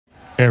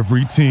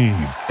Every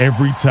team,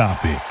 every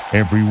topic,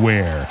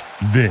 everywhere.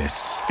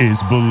 This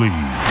is Believe.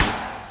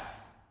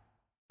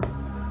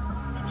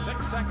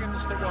 6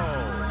 seconds to go.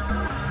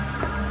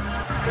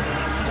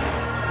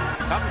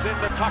 Comes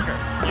into Tucker.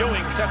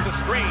 Ewing sets a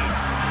screen.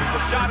 The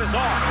shot is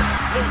off.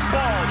 Loose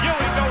ball.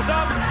 Ewing goes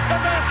up. The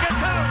basket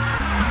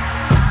counts.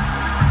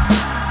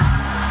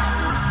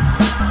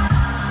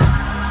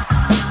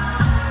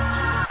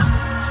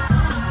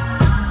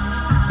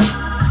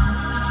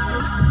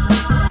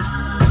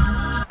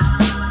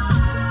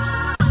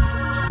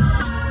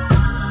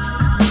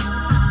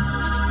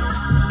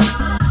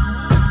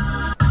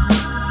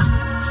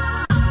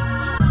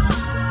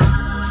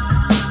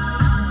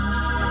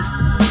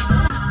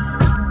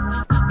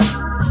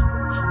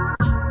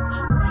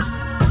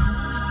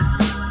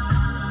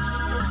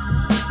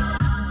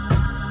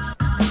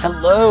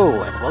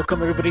 Hello, and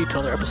welcome everybody to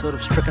another episode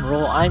of Strick and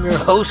Roll. I'm your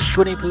host,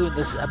 Shwinny Poo.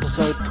 This is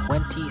episode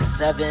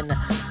 27.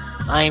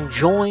 I'm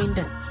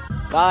joined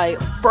by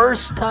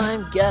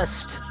first-time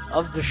guest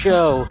of the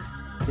show.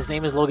 His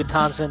name is Logan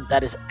Thompson.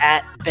 That is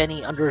at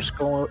Benny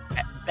 _,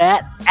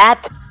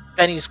 at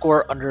Benny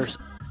score under.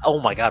 Oh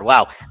my God!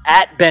 Wow,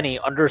 at Benny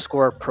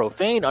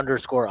 _profane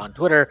 _ on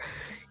Twitter.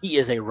 He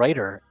is a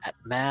writer at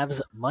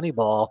Mavs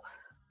Moneyball.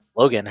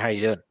 Logan, how are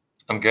you doing?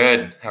 I'm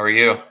good. How are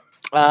you?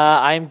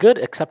 I'm good,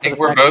 except for the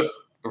fact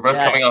we're both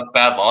coming off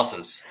bad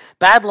losses.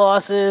 Bad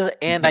losses,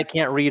 and I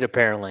can't read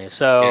apparently,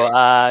 so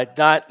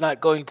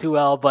not going too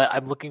well. But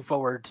I'm looking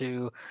forward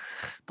to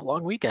the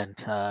long weekend.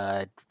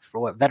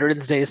 For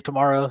Veterans Day is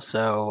tomorrow,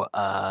 so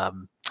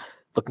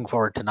looking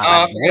forward to not.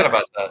 Oh, I forgot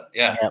about that.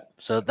 Yeah.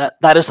 So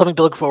that is something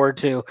to look forward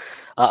to.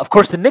 Of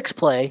course, the Knicks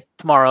play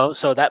tomorrow,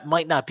 so that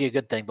might not be a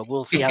good thing, but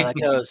we'll see how that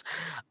goes.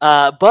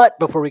 But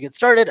before we get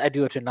started, I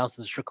do have to announce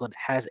that Strickland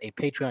has a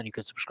Patreon. You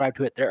can subscribe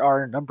to it. There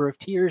are a number of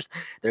tiers.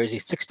 There is a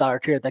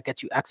 $6 tier that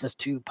gets you access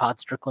to Pod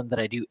Strickland that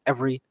I do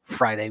every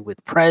Friday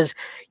with Prez.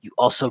 You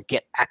also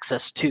get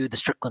access to the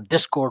Strickland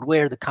Discord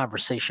where the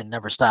conversation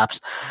never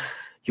stops.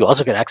 You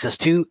also get access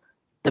to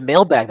the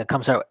mailbag that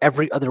comes out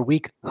every other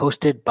week,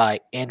 hosted by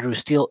Andrew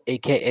Steele,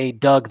 a.k.a.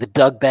 Doug, the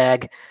Doug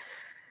Bag.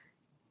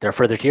 There are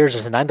further tiers.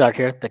 There's a $9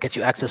 tier that gets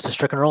you access to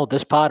Strick and Roll,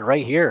 this pod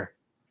right here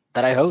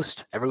that I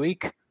host every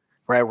week,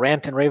 where I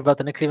rant and rave about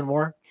the Knicks even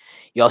more.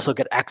 You also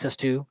get access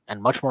to,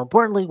 and much more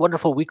importantly,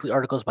 wonderful weekly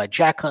articles by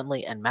Jack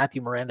Huntley and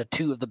Matthew Miranda,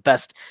 two of the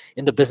best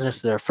in the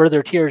business. There are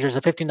further tiers. There's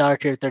a $15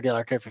 tier,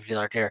 $30 tier,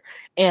 $50 tier,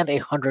 and a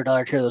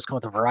 $100 tier. Those come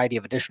with a variety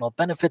of additional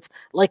benefits,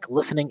 like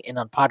listening in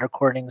on pod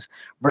recordings,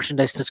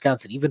 merchandise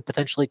discounts, and even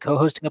potentially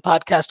co-hosting a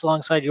podcast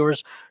alongside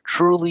yours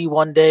truly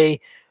one day.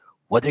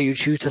 Whether you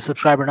choose to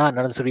subscribe or not,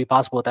 none of this would be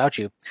possible without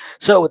you.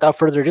 So without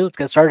further ado, let's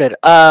get started.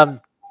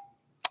 Look,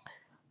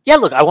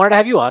 I wanted to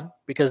have you on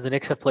because the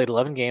Knicks have played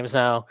 11 games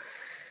now.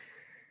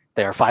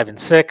 They are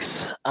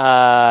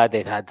 5-6.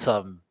 They've had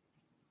some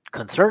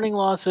concerning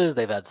losses.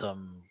 They've had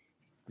some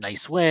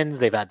nice wins.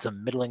 They've had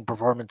some middling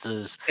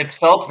performances. It's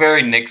felt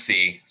very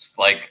Knicksy,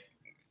 like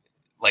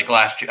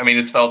last year. I mean,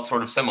 it's felt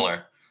sort of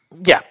similar.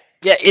 Yeah,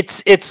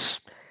 it's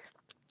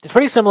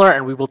pretty similar,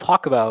 and we will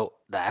talk about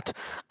that.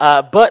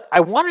 But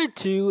I wanted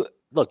to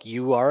look.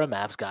 You are a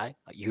Mavs guy.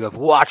 You have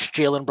watched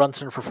Jalen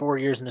Brunson for 4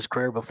 years in his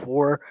career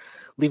before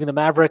leaving the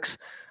Mavericks,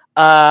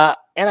 and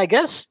I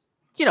guess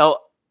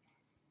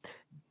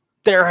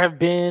there have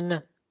been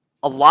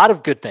a lot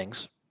of good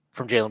things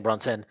from Jalen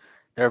Brunson.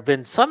 There have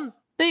been some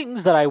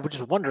things that I would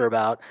just wonder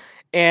about,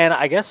 and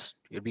I guess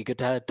it'd be good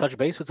to touch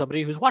base with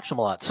somebody who's watched him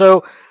a lot.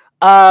 So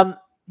the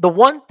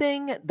one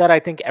thing that I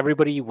think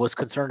everybody was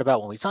concerned about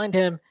when we signed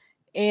him,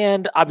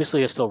 and obviously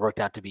has still worked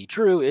out to be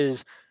true,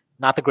 is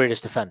not the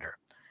greatest defender.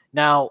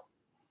 Now,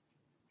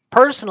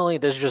 personally,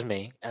 this is just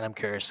me, and I'm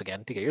curious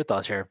again to get your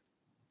thoughts here.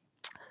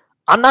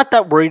 I'm not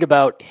that worried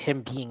about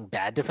him being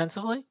bad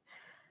defensively.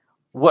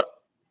 What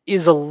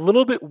is a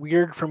little bit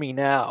weird for me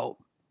now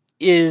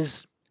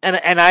is, and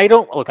I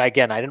don't look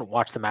again. I didn't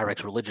watch the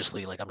Mavericks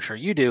religiously, like I'm sure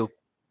you do.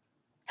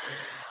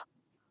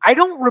 I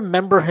don't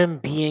remember him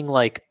being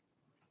like,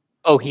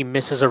 oh, he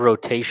misses a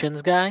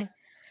rotations guy,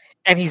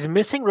 and he's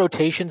missing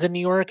rotations in New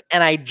York.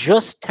 And I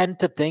just tend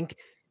to think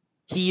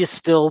he is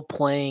still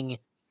playing.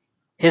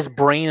 His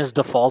brain is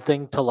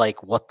defaulting to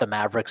like what the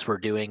Mavericks were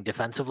doing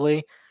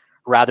defensively,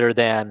 rather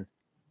than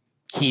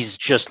he's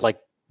just like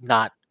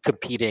not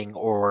competing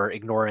or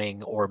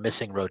ignoring or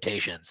missing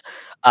rotations.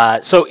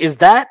 So is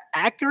that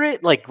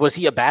accurate? Like, was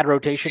he a bad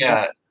rotation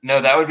guy?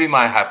 No, that would be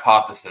my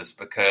hypothesis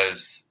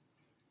because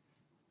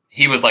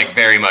he was like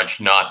very much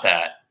not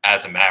that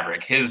as a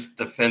Maverick. His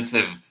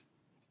defensive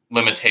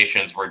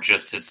limitations were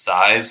just his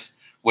size,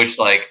 which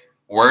like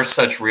were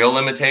such real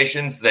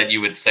limitations that you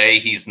would say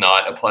he's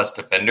not a plus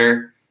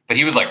defender, but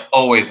he was like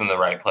always in the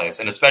right place,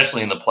 and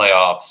especially in the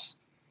playoffs.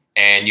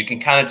 And you can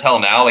kind of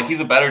tell now, like he's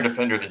a better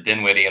defender than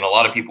Dinwiddie. And a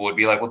lot of people would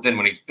be like, well,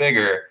 Dinwiddie's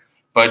bigger,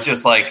 but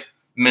just like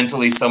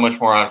mentally so much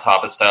more on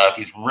top of stuff.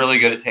 He's really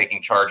good at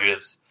taking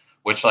charges,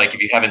 which like, if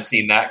you haven't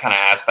seen that kind of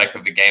aspect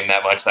of the game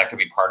that much, that could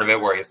be part of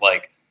it, where he's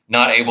like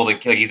not able to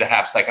kill. He's a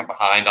half second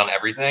behind on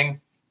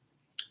everything.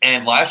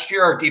 And last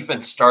year, our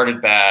defense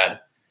started bad.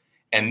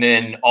 And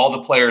then all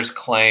the players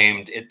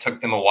claimed it took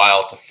them a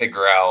while to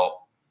figure out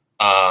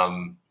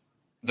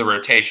the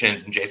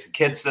rotations in Jason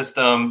Kidd's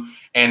system.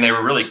 And they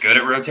were really good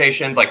at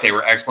rotations. Like they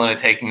were excellent at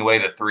taking away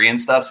the three and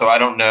stuff. So I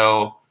don't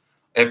know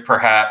if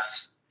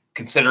perhaps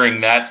considering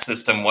that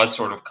system was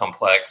sort of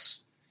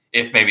complex,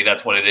 if maybe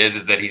that's what it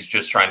is that he's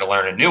just trying to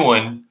learn a new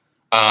one.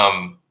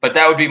 But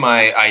that would be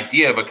my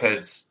idea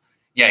because,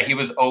 yeah, he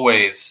was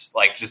always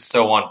like just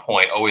so on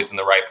point, always in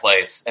the right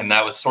place. And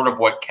that was sort of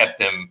what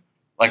kept him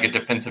like a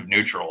defensive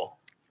neutral.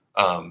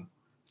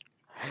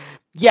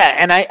 Yeah,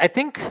 and I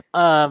think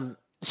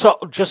so.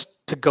 Just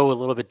to go a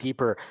little bit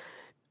deeper,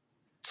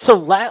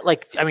 so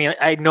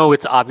I know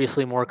it's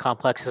obviously more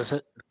complex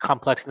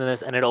than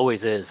this, and it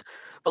always is.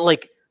 But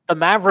like the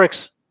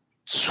Mavericks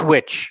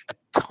switch a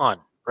ton,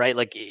 right?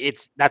 Like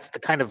that's the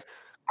kind of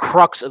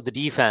crux of the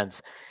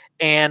defense.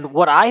 And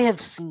what I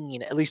have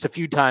seen at least a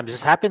few times,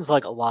 this happens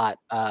like a lot.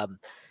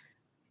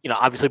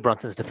 Obviously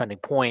Brunson's defending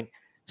point,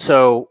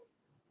 so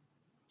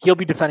he'll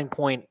be defending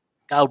point.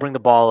 I'll bring the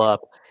ball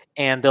up,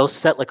 and they'll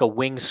set like a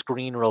wing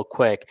screen real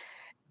quick.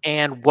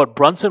 And what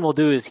Brunson will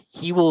do is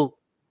he will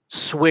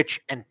switch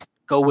and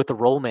go with the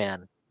roll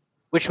man,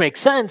 which makes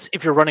sense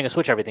if you're running a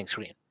switch everything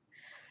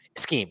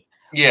scheme.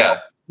 Yeah.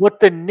 What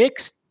the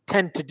Knicks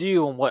tend to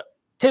do and what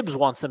Tibbs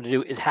wants them to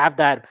do is have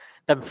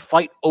them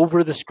fight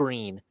over the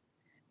screen,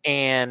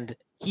 and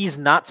he's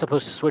not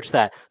supposed to switch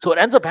that. So what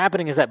ends up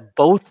happening is that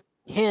both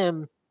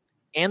him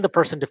and the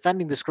person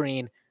defending the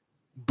screen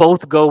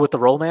both go with the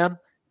roll man,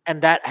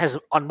 and that has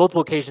on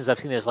multiple occasions I've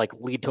seen this like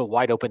lead to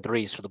wide open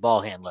threes for the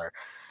ball handler.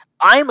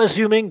 I'm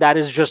assuming that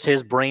is just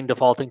his brain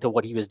defaulting to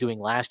what he was doing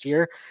last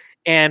year.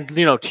 And,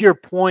 to your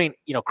point,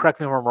 correct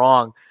me if I'm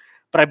wrong,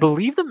 but I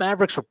believe the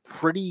Mavericks were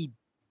pretty,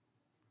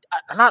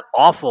 not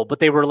awful, but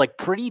they were like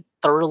pretty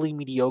thoroughly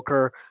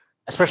mediocre,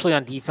 especially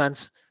on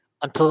defense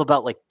until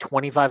about like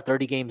 25,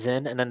 30 games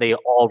in. And then they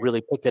all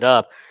really picked it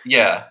up.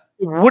 Yeah.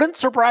 It wouldn't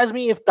surprise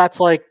me if that's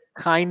like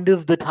kind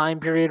of the time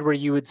period where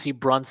you would see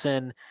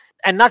Brunson,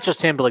 and not just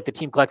him, but like the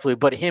team collectively,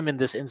 but him in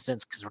this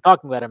instance, because we're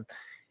talking about him,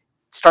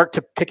 start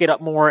to pick it up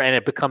more, and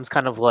it becomes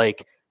kind of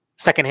like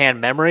secondhand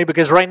memory.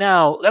 Because right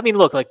now, I mean,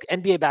 look, like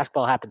NBA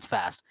basketball happens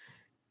fast.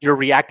 You're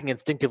reacting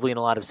instinctively in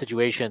a lot of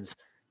situations.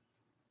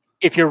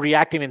 If you're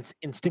reacting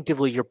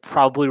instinctively, you're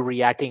probably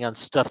reacting on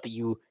stuff that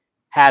you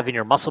have in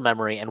your muscle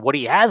memory. And what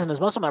he has in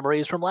his muscle memory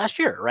is from last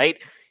year, right?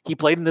 He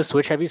played in this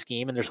switch heavy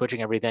scheme, and they're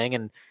switching everything,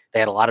 and they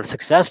had a lot of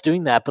success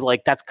doing that. But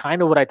like, that's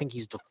kind of what I think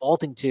he's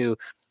defaulting to.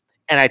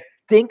 And I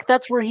think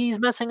that's where he's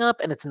messing up.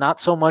 And it's not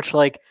so much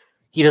like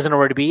he doesn't know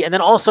where to be. And then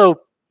also,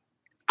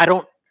 I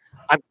don't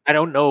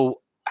know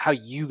how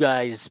you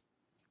guys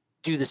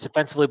do this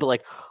defensively, but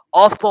like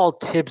off-ball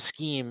Tibbs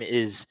scheme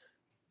is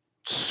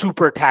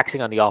super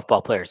taxing on the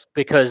off-ball players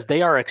because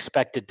they are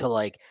expected to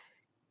like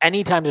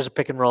anytime there's a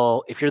pick and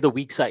roll. If you're the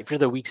weak side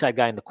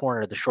guy in the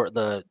corner,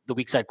 the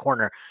weak side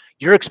corner,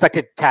 you're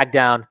expected to tag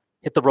down,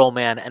 hit the roll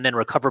man, and then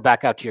recover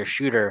back out to your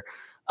shooter.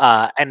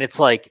 And it's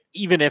like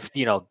even if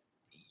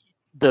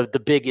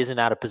the big isn't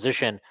out of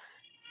position,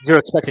 you're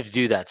expected to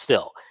do that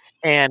still.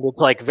 And it's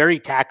like very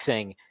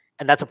taxing.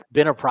 And that's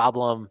been a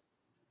problem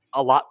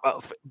a lot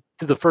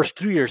through the first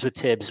 2 years with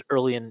Tibbs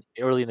early in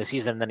the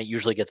season. And then it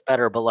usually gets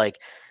better. But like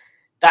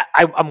that,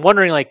 I'm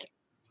wondering, like,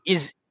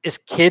 is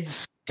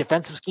Kidd's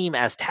defensive scheme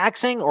as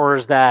taxing, or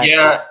is that?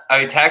 Yeah, I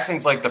mean,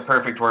 taxing's like the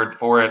perfect word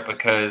for it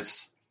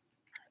because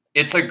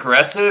it's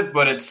aggressive,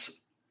 but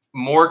it's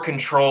more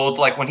controlled.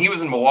 Like when he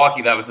was in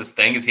Milwaukee, that was his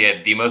thing, is he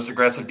had the most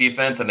aggressive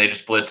defense, and they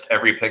just blitzed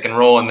every pick and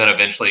roll, and then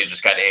eventually it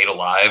just got ate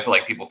alive.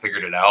 Like people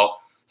figured it out.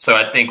 So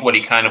I think what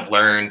he kind of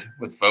learned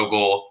with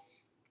Vogel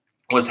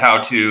was how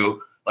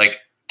to like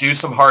do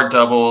some hard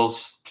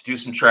doubles, to do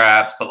some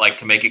traps, but like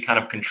to make it kind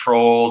of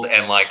controlled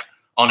and like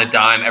on a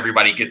dime,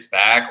 everybody gets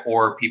back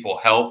or people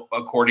help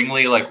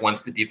accordingly. Like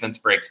once the defense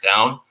breaks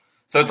down.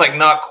 So it's like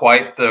not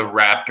quite the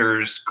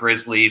Raptors,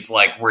 Grizzlies,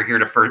 like we're here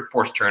to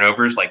force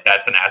turnovers. Like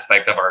that's an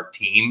aspect of our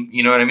team.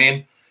 You know what I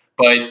mean?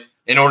 But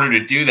in order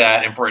to do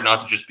that and for it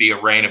not to just be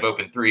a rain of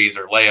open threes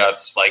or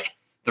layups, like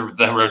the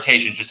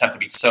rotations just have to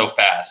be so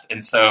fast.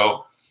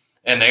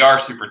 And they are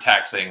super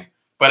taxing.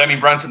 But I mean,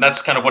 Brunson,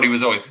 that's kind of what he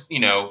was always,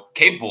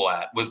 capable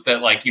at, was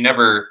that like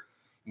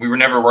we were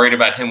never worried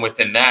about him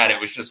within that. It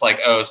was just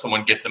like, oh,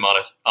 someone gets him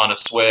on a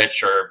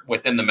switch or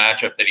within the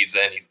matchup that he's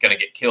in, he's going to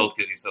get killed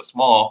because he's so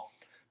small.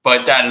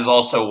 But that is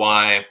also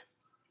why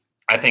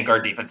I think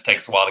our defense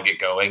takes a while to get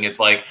going. It's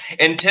like,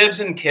 and Tibbs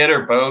and Kidd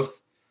are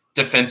both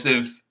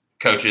defensive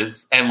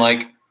coaches. And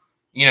like,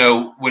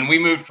 when we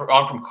moved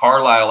on from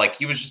Carlisle, like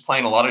he was just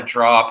playing a lot of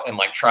drop and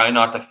like trying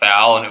not to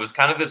foul. And it was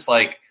kind of this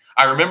like,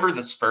 I remember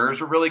the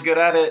Spurs were really good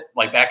at it,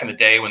 like back in the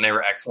day when they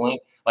were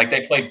excellent. Like they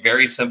played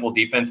very simple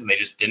defense and they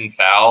just didn't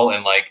foul.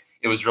 And like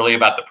it was really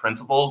about the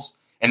principles.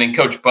 And then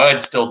Coach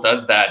Bud still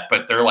does that,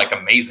 but they're like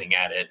amazing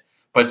at it.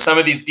 But some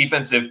of these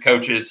defensive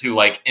coaches who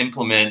like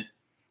implement,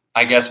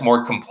 I guess,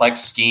 more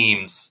complex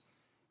schemes,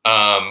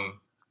 I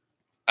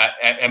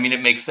mean,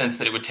 it makes sense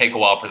that it would take a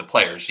while for the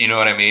players. You know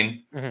what I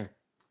mean?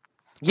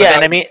 Mm-hmm. Yeah,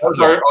 and I mean, that was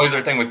always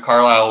our thing with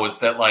Carlisle was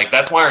that like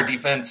that's why our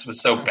defense was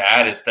so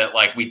bad is that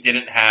like we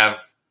didn't have.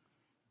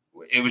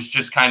 It was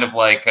just kind of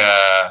like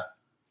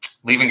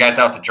leaving guys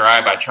out to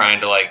dry by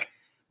trying to like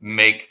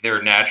make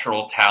their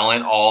natural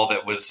talent all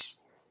that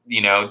was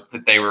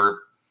that they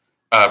were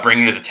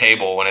bringing to the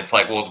table. When it's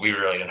like, well, we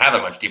really didn't have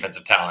that much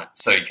defensive talent,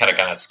 so you kind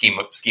of scheme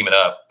it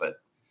up. But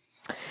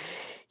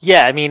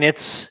yeah, I mean,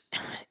 it's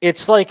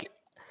like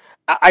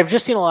I've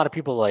just seen a lot of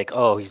people like,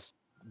 oh, he's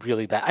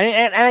really bad,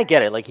 and I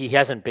get it. Like he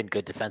hasn't been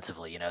good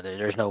defensively.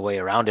 There's no way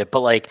around it.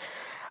 But like,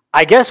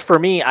 I guess for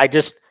me, I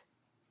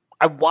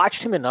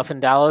watched him enough in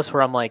Dallas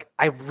where I'm like,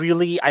 I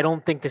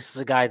don't think this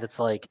is a guy that's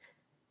like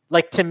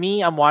to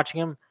me, I'm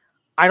watching him.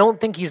 I don't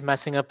think he's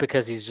messing up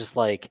because he's just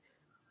like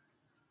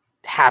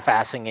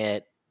half-assing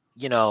it,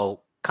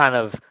 kind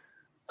of.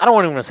 I don't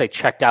want to say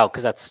checked out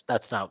because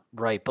that's not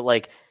right. But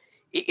like,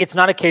 it's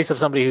not a case of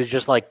somebody who's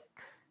just like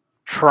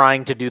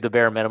trying to do the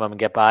bare minimum and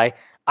get by.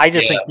 I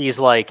just think he's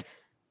like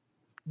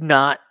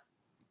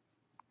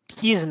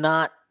he's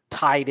not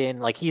tied in.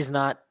 Like he's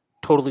not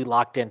totally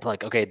locked into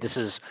like, okay,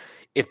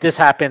 if this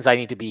happens, I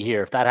need to be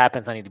here. If that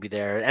happens, I need to be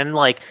there. And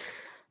like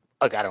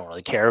I don't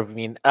really care. I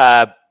mean,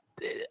 I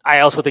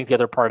also think the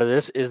other part of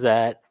this is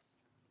that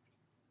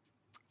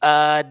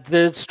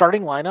the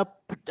starting lineup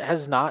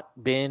has not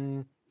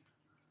been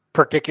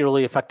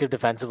particularly effective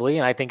defensively,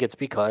 and I think it's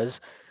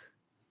because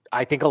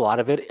I think a lot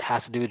of it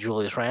has to do with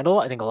Julius Randle.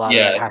 I think a lot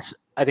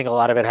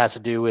of it has to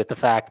do with the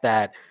fact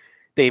that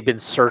they've been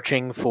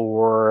searching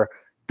for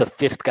the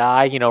fifth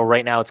guy.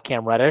 Right now it's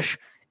Cam Reddish,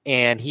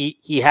 and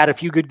he had a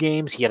few good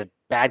games. He had a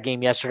bad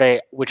game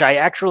yesterday, which I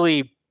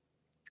actually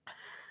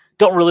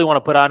don't really want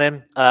to put on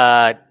him.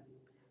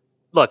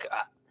 Look,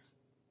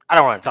 I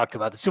don't want to talk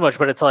about this too much,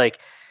 but it's like,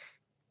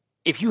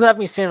 if you have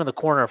me stand in the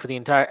corner for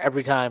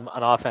every time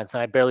on offense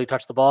and I barely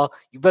touch the ball,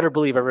 you better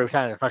believe every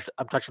time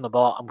I'm touching the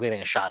ball, I'm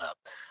getting a shot up.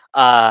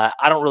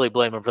 I don't really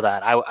blame him for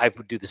that. I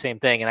would do the same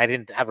thing, and I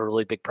didn't have a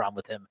really big problem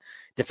with him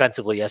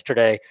defensively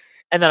yesterday.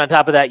 And then on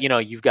top of that,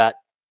 you've got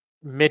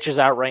Mitch is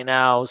out right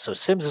now, so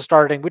Sims is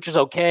starting, which is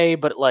okay.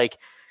 But like,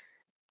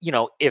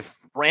 if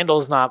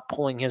Randall's not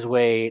pulling his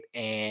weight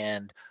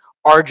and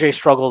RJ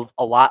struggled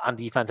a lot on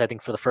defense, I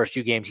think for the first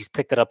few games, he's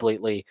picked it up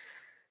lately.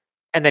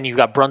 And then you've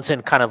got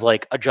Brunson kind of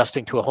like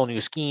adjusting to a whole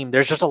new scheme.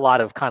 There's just a lot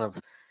of kind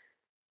of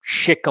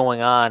shit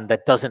going on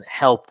that doesn't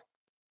help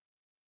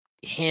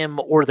him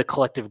or the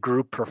collective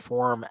group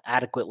perform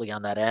adequately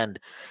on that end.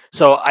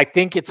 So I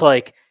think it's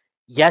like,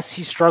 yes,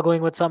 he's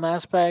struggling with some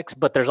aspects,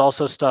 but there's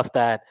also stuff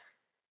that,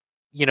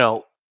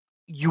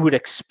 you would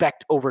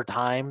expect over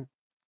time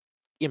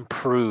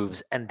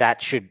improves, and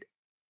that should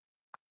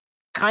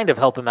kind of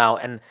help him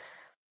out and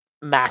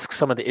mask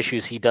some of the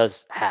issues he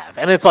does have.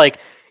 And it's like,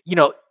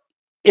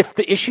 if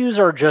the issues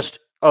are just,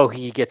 oh,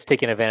 he gets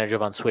taken advantage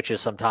of on switches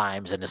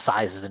sometimes and his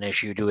size is an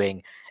issue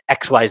doing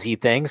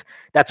XYZ things,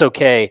 that's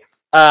okay.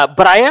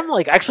 But I am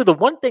like, actually, the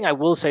one thing I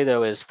will say,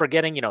 though, is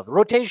forgetting, the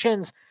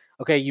rotations.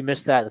 Okay, you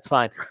missed that. That's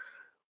fine.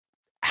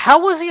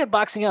 How was he at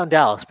boxing out in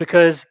Dallas?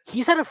 Because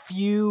he's had a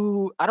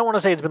few, I don't want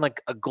to say it's been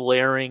like a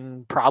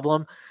glaring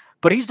problem,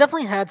 but he's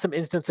definitely had some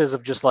instances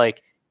of just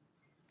like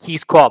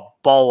he's caught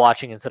ball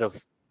watching instead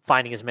of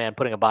finding his man,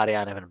 putting a body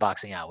on him and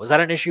boxing out. Was that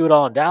an issue at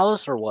all in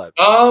Dallas or what?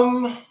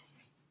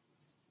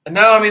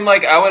 No, I mean,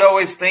 like, I would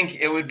always think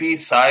it would be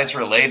size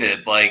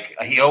related. Like,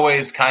 he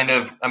always kind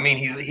of, I mean,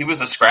 he was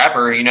a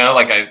scrapper,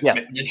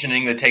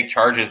 mentioning the take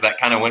charges, that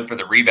kind of went for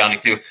the rebounding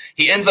too.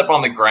 He ends up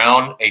on the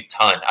ground a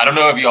ton. I don't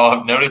know if y'all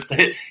have noticed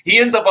it. He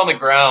ends up on the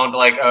ground.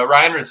 Like,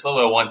 Ryan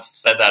Russillo once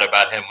said that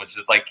about him, was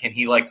just like, can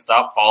he like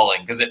stop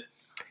falling? Because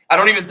I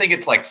don't even think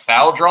it's like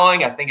foul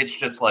drawing. I think it's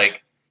just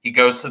like, he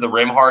goes to the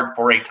rim hard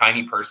for a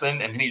tiny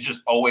person, and then he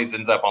just always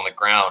ends up on the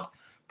ground.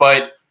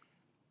 But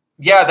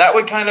yeah, that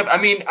would kind of, I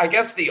mean, I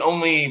guess the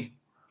only,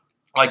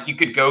 like, you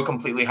could go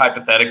completely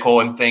hypothetical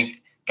and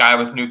think guy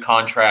with new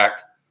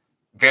contract,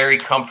 very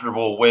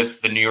comfortable with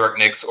the New York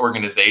Knicks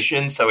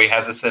organization. So he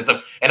has a sense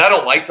of, and I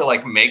don't like to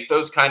like make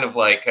those kind of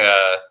like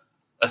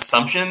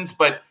assumptions,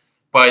 but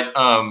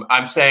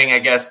I'm saying, I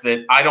guess,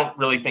 that I don't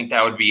really think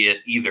that would be it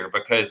either,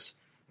 because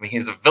I mean,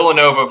 he's a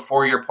Villanova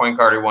 4-year point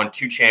guard who won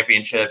 2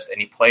 championships,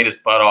 and he played his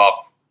butt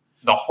off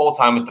the whole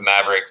time with the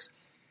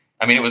Mavericks.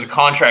 I mean, it was a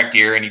contract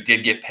year, and he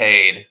did get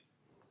paid.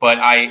 But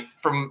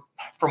from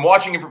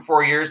watching him for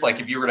 4 years, like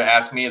if you were to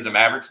ask me as a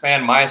Mavericks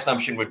fan, my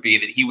assumption would be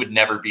that he would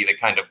never be the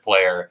kind of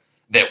player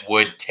that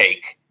would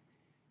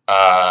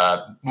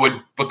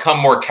become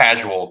more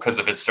casual because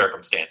of his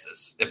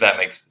circumstances, if that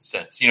makes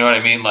sense. You know what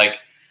I mean? Like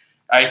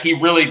he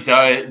really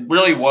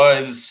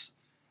was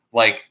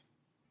like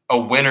a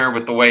winner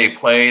with the way he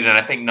played. And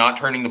I think not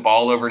turning the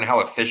ball over and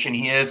how efficient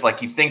he is,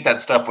 like you think that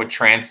stuff would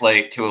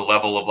translate to a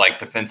level of like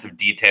defensive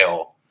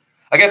detail.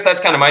 I guess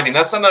that's kind of my thing.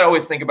 That's something I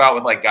always think about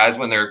with like guys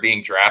when they're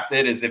being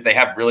drafted, is if they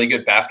have really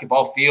good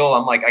basketball feel,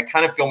 I'm like, I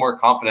kind of feel more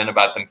confident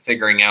about them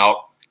figuring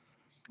out,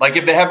 like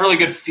if they have really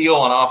good feel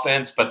on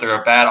offense, but they're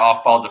a bad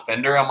off-ball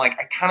defender, I'm like,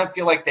 I kind of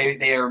feel like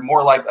they are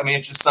more like, I mean,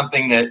 it's just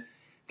something that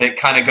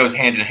kind of goes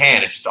hand in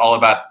hand. It's just all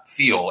about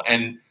feel.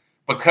 And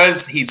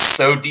because he's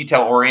so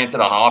detail oriented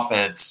on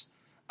offense,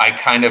 I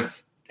kind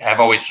of have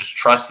always just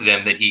trusted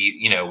him that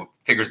he,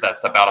 figures that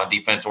stuff out on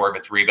defense or if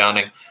it's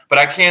rebounding. But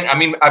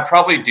I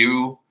probably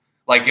do.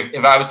 Like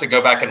if I was to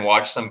go back and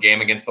watch some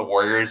game against the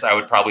Warriors, I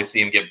would probably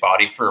see him get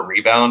bodied for a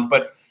rebound.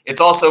 But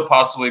it's also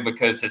possibly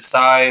because his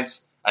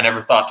size, I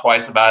never thought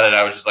twice about it.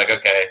 I was just like,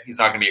 okay, he's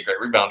not going to be a great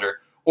rebounder.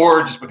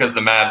 Or just because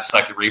the Mavs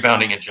suck at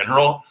rebounding in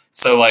general.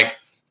 So like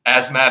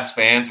as Mavs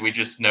fans, we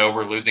just know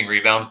we're losing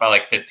rebounds by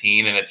like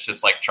 15 and it's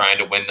just like trying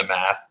to win the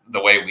math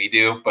the way we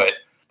do. But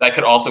that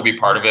could also be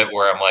part of it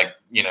where I'm like,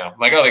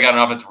 oh, they got an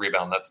offensive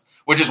rebound.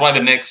 Which is why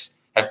the Knicks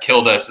have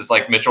killed us. It's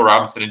like Mitchell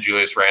Robinson and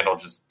Julius Randle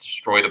just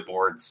destroy the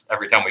boards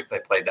every time they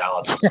play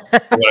Dallas for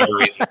whatever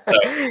reason.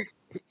 So.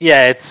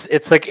 Yeah, it's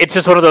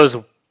just one of those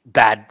a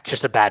bad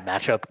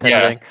matchup type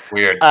of thing.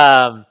 Weird.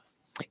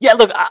 Yeah,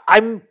 look,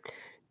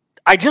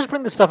 I just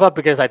bring this stuff up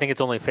because I think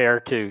it's only fair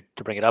to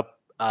bring it up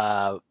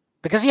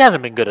because he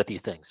hasn't been good at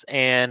these things,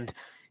 and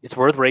it's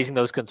worth raising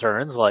those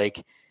concerns. Like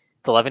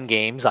it's 11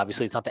 games,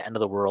 obviously it's not the end of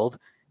the world,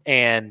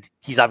 and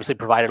he's obviously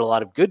provided a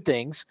lot of good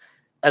things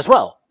as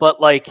well. But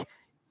like,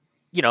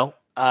 you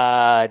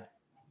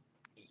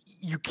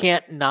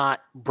can't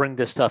not bring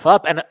this stuff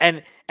up, and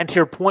to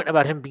your point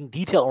about him being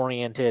detail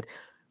oriented.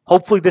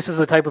 Hopefully, this is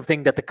the type of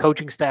thing that the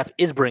coaching staff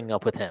is bringing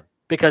up with him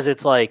because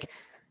it's like.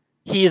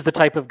 He is the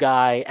type of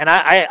guy, and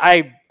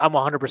I'm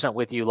 100%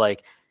 with you.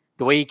 Like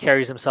the way he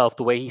carries himself,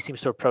 the way he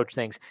seems to approach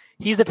things.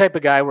 He's the type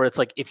of guy where it's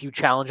like if you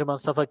challenge him on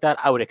stuff like that,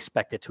 I would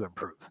expect it to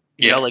improve.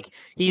 You know, like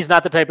he's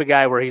not the type of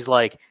guy where he's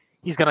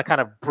gonna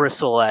kind of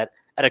bristle at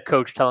a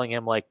coach telling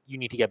him like you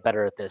need to get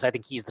better at this. I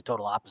think he's the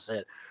total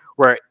opposite.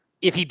 Where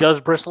if he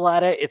does bristle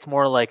at it, it's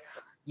more like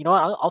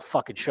I'll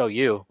fucking show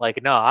you.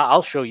 Like no,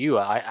 I'll show you.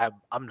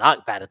 I'm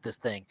not bad at this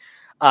thing.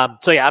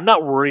 So yeah, I'm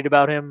not worried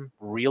about him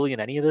really in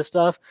any of this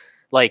stuff.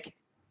 Like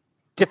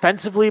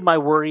defensively, my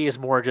worry is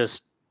more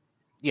just,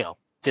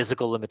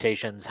 physical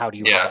limitations. How do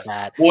you run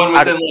that? Well, and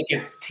within like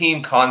a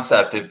team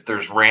concept, if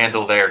there's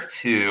Randall there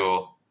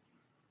too,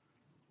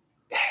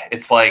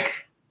 it's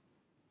like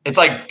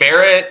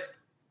Barrett,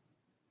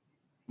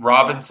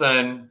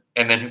 Robinson,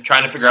 and then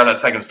trying to figure out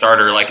that second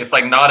starter. Like it's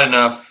like not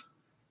enough.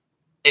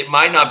 It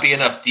might not be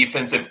enough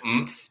defensive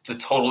oomph to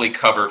totally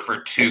cover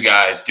for two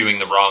guys doing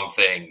the wrong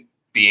thing,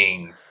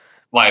 being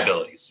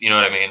liabilities. You know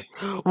what I mean?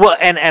 Well,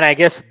 and I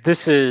guess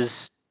this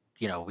is,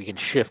 we can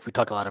shift. We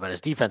talked a lot about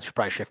his defense. We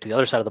probably shift to the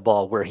other side of the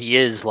ball where he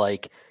is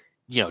like,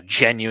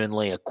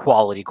 genuinely a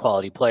quality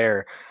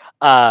player.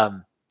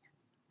 I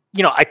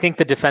think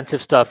the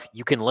defensive stuff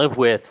you can live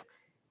with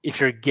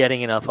if you're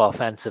getting enough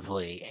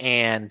offensively.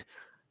 And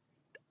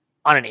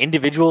on an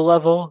individual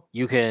level,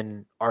 you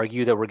can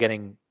argue that we're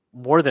getting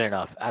more than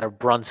enough out of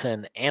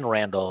Brunson and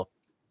Randall.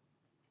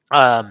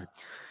 But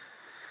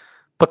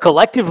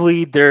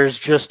collectively, there's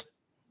just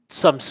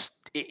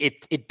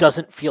it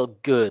doesn't feel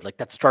good. Like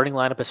that starting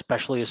lineup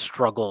especially has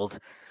struggled.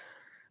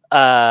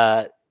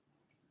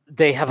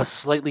 They have a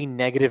slightly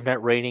negative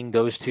net rating.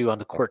 Those two on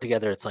the court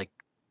together, it's like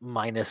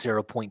minus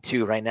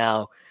 0.2 right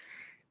now,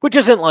 which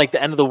isn't like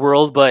the end of the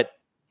world, but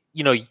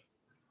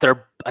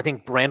I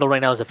think Randall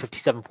right now is at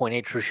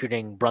 57.8 true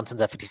shooting.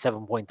 Brunson's at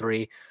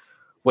 57.3.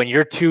 When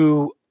you're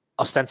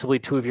ostensibly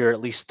two of your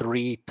at least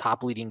three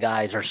top leading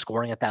guys are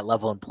scoring at that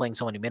level and playing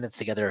so many minutes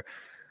together,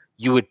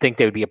 you would think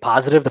they would be a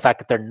positive. The fact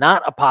that they're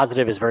not a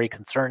positive is very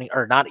concerning,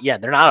 or not. Yeah,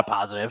 they're not a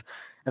positive.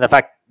 And the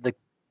fact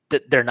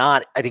that they're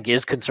not, I think,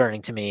 is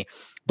concerning to me.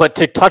 But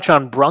to touch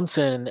on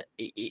Brunson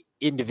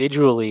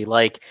individually,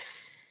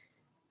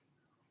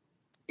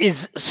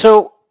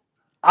 so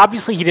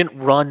obviously he didn't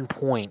run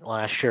point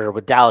last year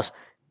with Dallas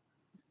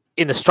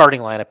in the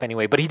starting lineup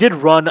anyway, but he did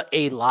run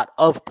a lot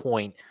of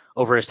point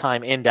over his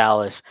time in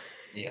Dallas.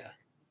 Yeah.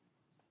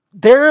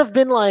 There have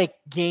been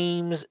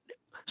games.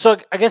 So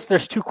I guess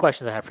there's two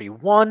questions I have for you.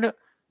 One,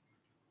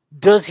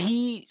 does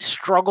he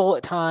struggle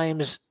at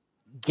times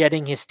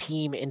getting his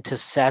team into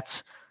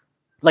sets,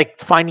 like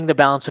finding the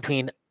balance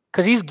between,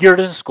 because he's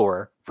geared as a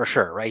scorer for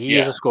sure, right? He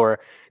is a scorer.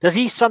 Does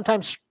he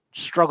sometimes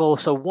struggle?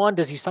 So one,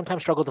 does he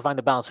sometimes struggle to find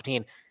the balance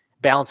between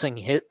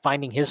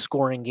finding his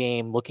scoring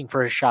game, looking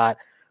for his shot,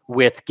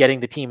 with getting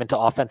the team into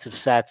offensive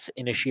sets,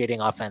 initiating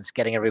offense,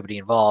 getting everybody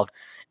involved?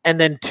 And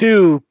then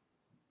two,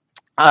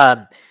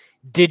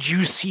 did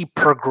you see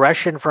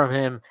progression from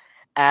him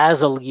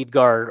as a lead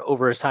guard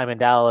over his time in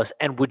Dallas?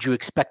 And would you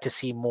expect to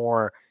see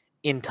more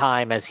in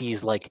time as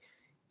he's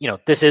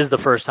this is the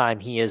first time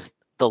he is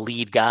the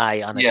lead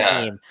guy on a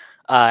team.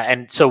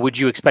 And so would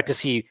you expect to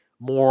see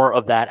more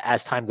of that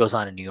as time goes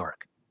on in New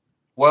York?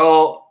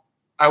 Well,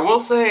 I will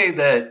say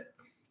that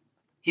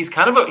he's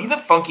a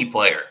funky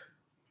player.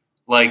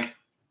 Like,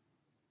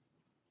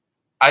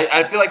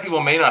 I feel like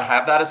people may not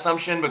have that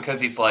assumption because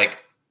he's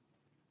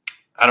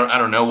I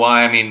don't know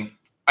why. I mean,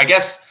 I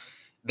guess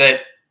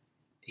that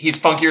he's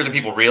funkier than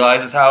people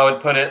realize is how I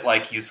would put it.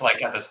 Like he's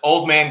got this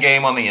old man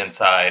game on the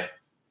inside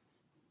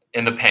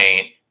in the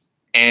paint,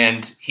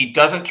 and he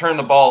doesn't turn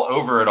the ball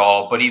over at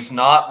all, but he's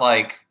not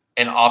like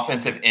an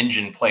offensive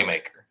engine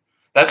playmaker.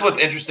 That's what's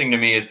interesting to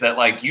me is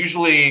that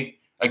usually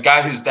a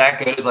guy who's that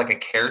good is like a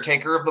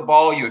caretaker of the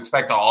ball. You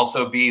expect to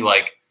also be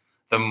like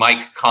the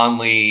Mike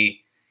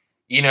Conley,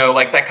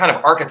 like that kind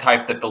of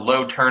archetype that the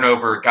low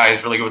turnover guy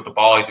is really good with the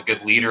ball. He's a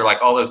good leader,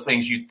 like all those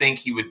things. You'd think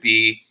he would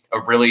be a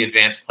really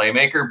advanced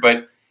playmaker,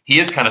 but he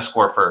is kind of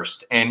score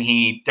first, and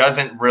he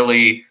doesn't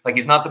really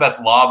he's not the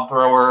best lob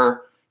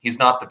thrower. He's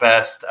not the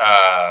best.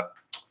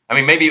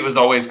 Maybe it was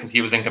always because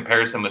he was in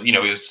comparison with, he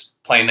was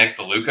playing next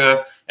to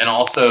Luka, and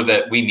also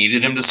that we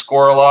needed him to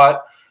score a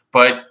lot.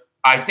 But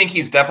I think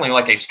he's definitely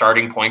like a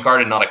starting point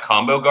guard and not a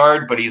combo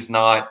guard, but he's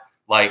not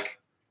like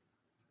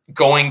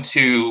going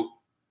to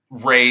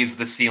raise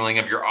the ceiling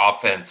of your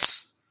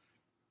offense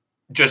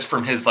just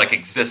from his like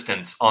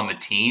existence on the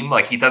team.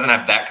 Like he doesn't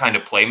have that kind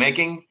of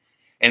playmaking.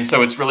 And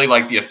so it's really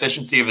like the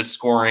efficiency of his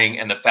scoring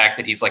and the fact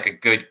that he's like a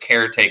good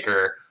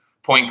caretaker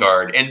point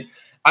guard. And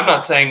I'm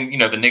not saying,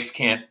 the Knicks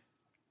can't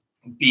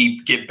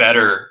get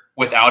better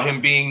without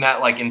him being that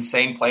like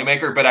insane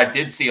playmaker, but I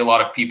did see a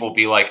lot of people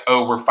be like,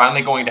 oh, we're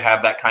finally going to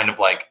have that kind of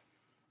like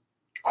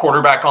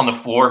quarterback on the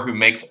floor who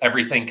makes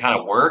everything kind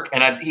of work.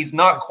 And he's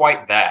not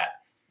quite that.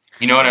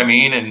 You know what I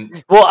mean?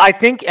 And well, I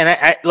think, and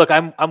I look,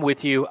 I'm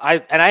with you.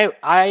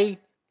 I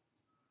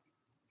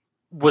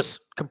was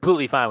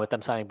completely fine with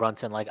them signing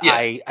Brunson. Like, yeah.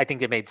 I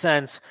think it made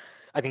sense.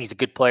 I think he's a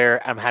good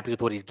player. I'm happy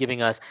with what he's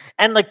giving us.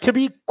 And like, to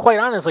be quite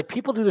honest, like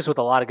people do this with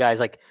a lot of guys.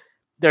 Like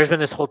there's been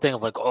this whole thing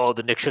of like, oh,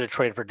 the Knicks should have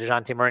traded for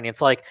DeJounte Murray. And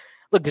it's like,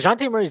 look,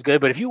 DeJounte Murray's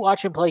good, but if you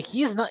watch him play,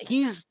 he's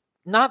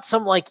not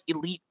some like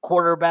elite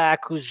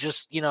quarterback who's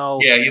just, Yeah,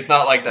 he's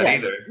not like that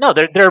either. No,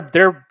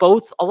 they're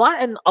both a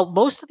lot. And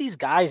most of these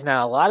guys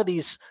now, a lot of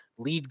these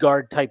lead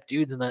guard type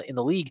dudes in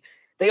the league,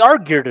 they are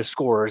geared as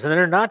scorers, and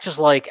they're not just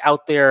like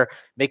out there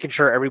making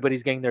sure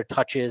everybody's getting their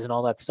touches and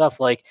all that stuff.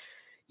 Like,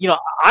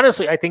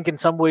 honestly, I think in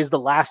some ways the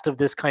last of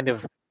this kind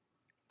of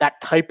that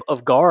type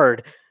of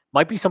guard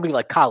might be somebody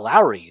like Kyle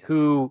Lowry,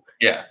 who,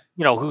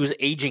 who's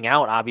aging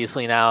out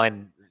obviously now,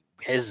 and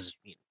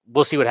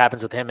we'll see what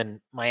happens with him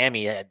in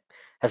Miami. It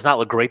has not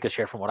looked great this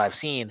year from what I've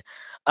seen.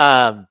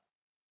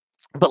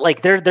 But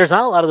like there's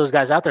not a lot of those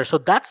guys out there. So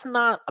that's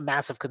not a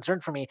massive concern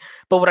for me.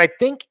 But what I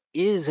think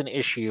is an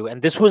issue,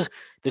 and this was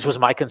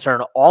my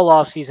concern all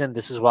offseason.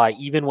 This is why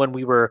even when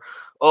we were,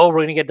 we're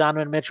going to get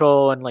Donovan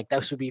Mitchell and like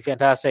this would be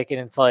fantastic. And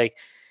it's like,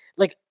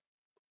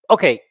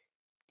 okay,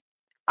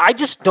 I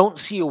just don't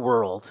see a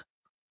world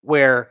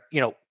where,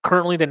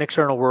 currently the Knicks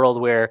are in a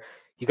world where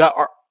you got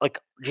like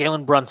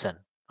Jalen Brunson.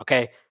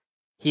 Okay.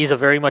 He's a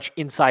very much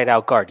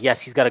inside-out guard. Yes,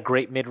 he's got a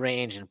great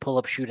mid-range and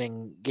pull-up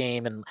shooting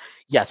game, and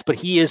yes, but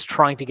he is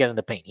trying to get in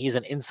the paint. He's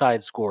an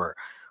inside scorer.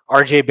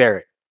 RJ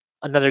Barrett,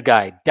 another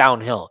guy,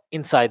 downhill,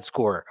 inside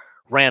scorer.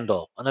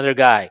 Randall, another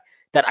guy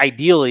that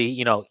ideally,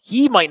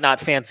 he might not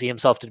fancy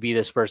himself to be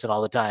this person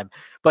all the time,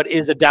 but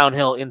is a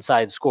downhill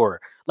inside scorer.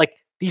 Like,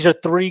 these are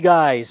three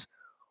guys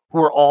who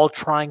are all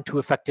trying to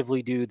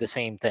effectively do the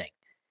same thing.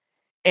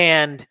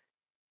 And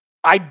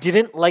I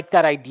didn't like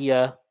that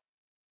idea.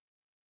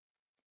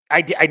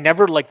 I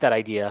never liked that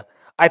idea.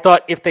 I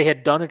thought if they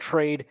had done a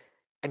trade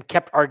and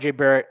kept RJ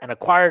Barrett and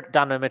acquired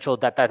Donovan Mitchell,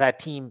 that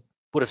team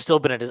would have still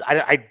been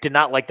I did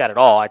not like that at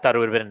all. I thought it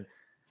would have been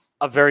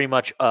a very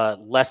much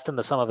less than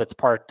the sum of its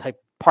parts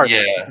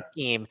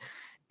team.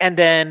 And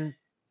then,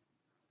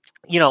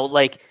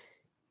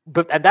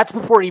 and that's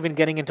before even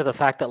getting into the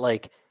fact that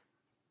like,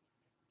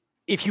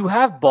 if you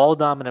have ball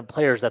dominant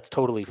players, that's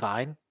totally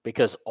fine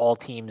because all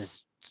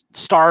teams,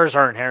 stars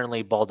are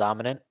inherently ball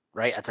dominant.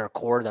 Right at their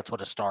core, that's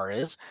what a star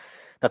is.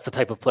 That's the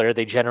type of player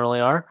they generally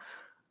are.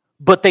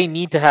 But they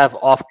need to have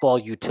off-ball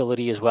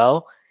utility as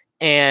well.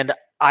 And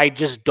I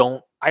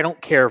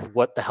don't care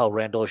what the hell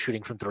Randall is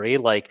shooting from three.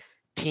 Like,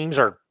 teams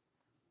are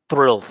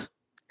thrilled.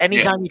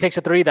 Anytime he takes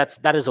a three,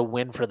 that is a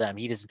win for them.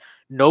 He does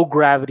no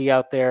gravity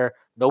out there.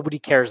 Nobody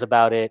cares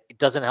about it. It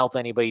doesn't help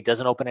anybody. It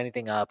doesn't open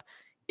anything up.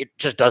 It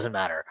just doesn't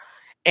matter.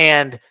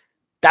 And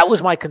that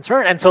was my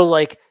concern. And so,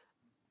 like,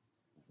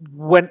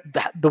 when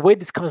the way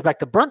this comes back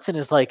to Brunson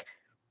is like,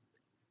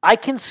 I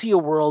can see a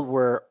world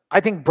where I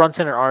think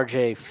Brunson and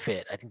RJ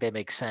fit. I think they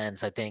make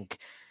sense. I think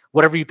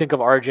whatever you think of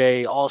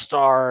RJ,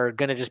 all-star,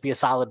 going to just be a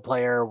solid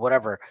player,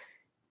 whatever,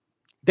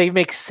 they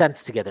make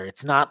sense together.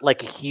 It's not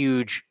like a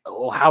huge,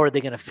 how are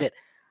they going to fit?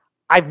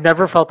 I've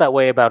never felt that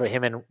way about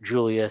him and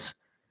Julius.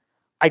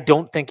 I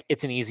don't think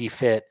it's an easy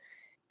fit.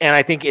 And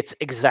I think it's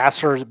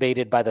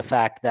exacerbated by the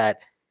fact that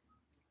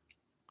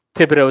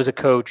Thibodeau is a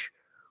coach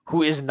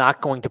who is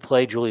not going to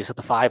play Julius at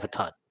the 5 a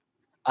ton.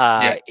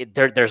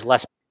 There's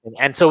less.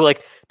 And so,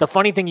 like, the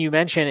funny thing you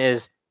mentioned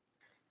is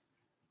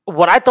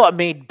what I thought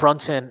made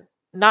Brunson,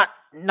 not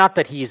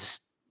that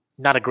he's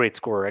not a great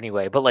scorer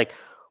anyway, but, like,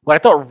 what I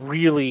thought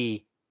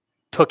really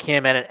took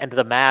him and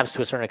the Mavs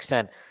to a certain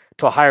extent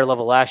to a higher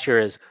level last year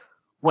is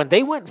when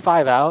they went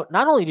 5 out,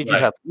 not only did you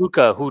have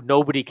Luka, who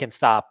nobody can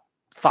stop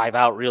 5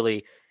 out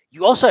really,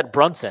 you also had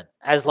Brunson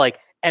as, like,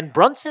 and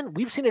Brunson,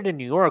 we've seen it in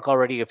New York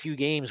already a few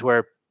games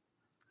where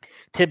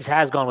Tibbs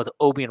has gone with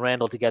Obi and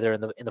Randall together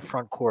in the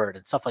front court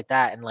and stuff like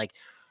that. And like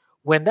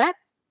when that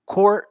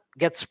court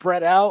gets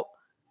spread out,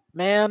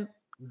 man,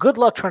 good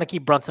luck trying to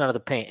keep Brunson out of the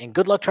paint, and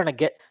good luck trying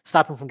to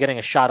stop him from getting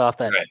a shot off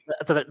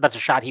that's a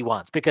shot he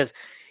wants, because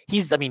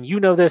he's, I mean, you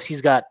know this,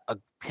 his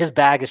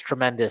bag is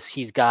tremendous.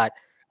 He's got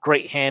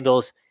great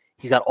handles.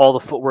 He's got all the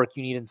footwork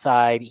you need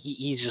inside.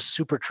 He's just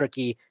super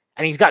tricky,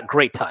 and he's got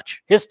great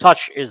touch. His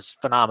touch is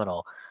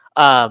phenomenal.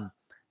 But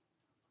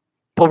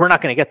we're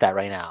not going to get that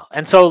right now.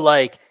 And so,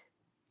 like,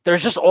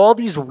 there's just all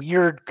these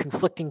weird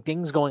conflicting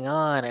things going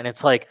on, and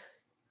it's like,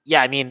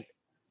 yeah, I mean,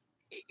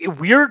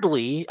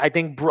 weirdly, I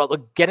think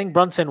getting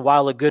Brunson,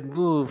 while a good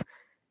move,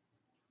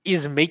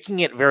 is making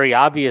it very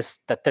obvious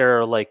that there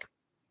are like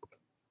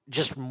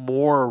just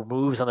more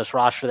moves on this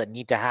roster that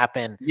need to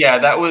happen. Yeah,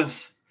 that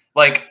was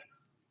like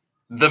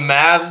the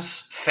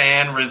Mavs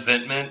fan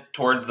resentment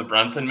towards the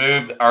Brunson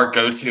move. Our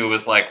go-to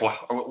was like, well,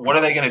 what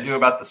are they going to do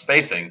about the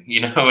spacing?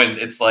 You know, and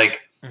it's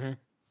like,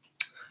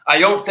 I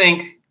don't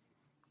think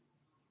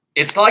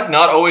it's like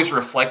not always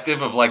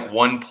reflective of like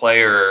one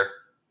player.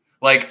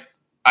 Like,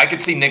 I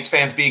could see Knicks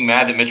fans being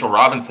mad that Mitchell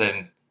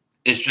Robinson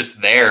is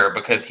just there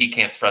because he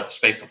can't spread the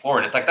space the floor.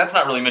 And it's like, that's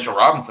not really Mitchell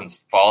Robinson's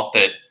fault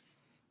that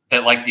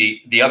like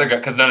the other guy,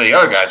 because none of the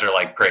other guys are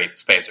like great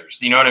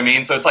spacers. You know what I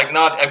mean? So it's like,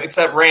 not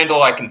except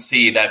Randall, I can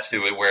see that's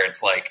where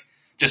it's like,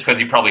 just because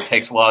he probably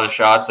takes a lot of the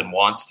shots and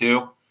wants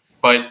to.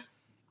 But,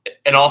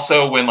 and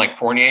also when like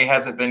Fournier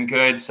hasn't been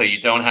good, so you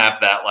don't have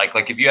that,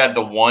 like if you had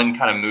the one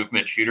kind of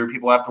movement shooter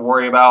people have to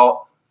worry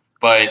about.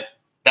 But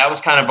that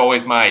was kind of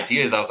always my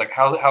idea, is I was like,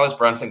 how is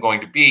Brunson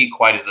going to be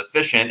quite as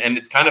efficient? And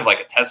it's kind of like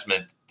a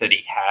testament that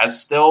he has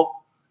still.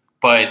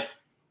 But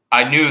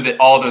I knew that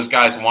all those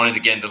guys wanted to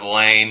get into the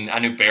lane. I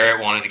knew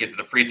Barrett wanted to get to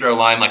the free throw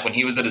line. Like when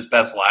he was at his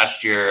best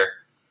last year,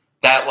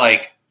 that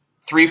like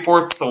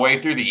 3/4 the way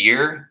through the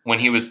year when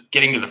he was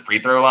getting to the free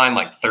throw line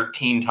like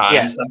 13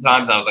 times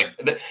sometimes. I was like,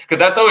 because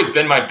that's always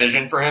been my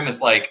vision for him,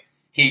 is like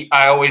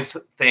I always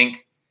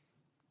think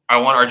I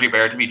want RJ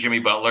Barrett to be Jimmy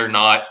Butler,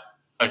 not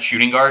a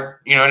shooting guard.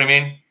 You know what I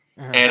mean?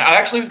 Mm-hmm. And I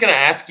actually was going to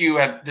ask you,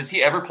 does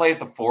he ever play at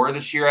the 4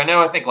 this year?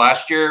 I think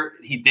last year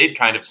he did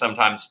kind of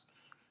sometimes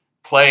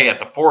play at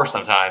the 4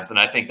 sometimes, and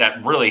I think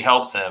that really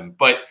helps him.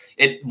 But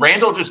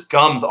Randall just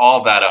gums all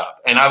of that up.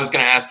 And I was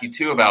going to ask you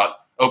too about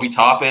Obi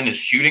Toppin is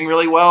shooting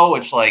really well,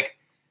 which like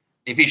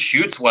if he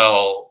shoots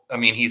well, I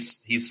mean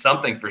he's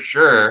something for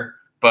sure.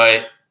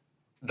 But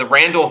the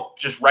Randall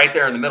just right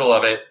there in the middle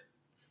of it,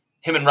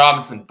 him and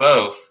Robinson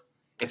both,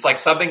 it's like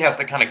something has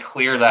to kind of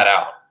clear that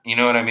out. You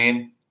know what I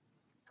mean?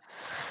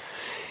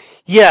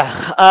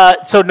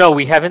 Yeah. So no,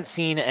 we haven't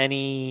seen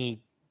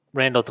any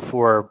Randall at the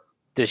 4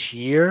 this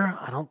year,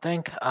 I don't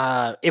think.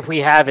 If we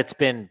have, it's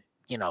been,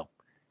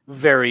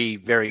 very,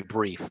 very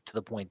brief, to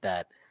the point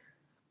that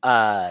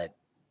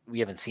we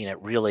haven't seen it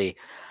really.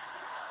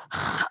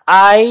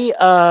 I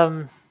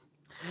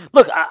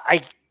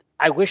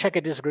wish I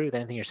could disagree with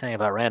anything you're saying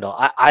about Randall.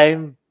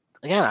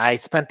 I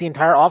spent the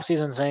entire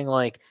offseason saying,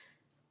 like,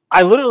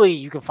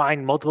 you can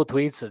find multiple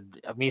tweets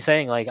of me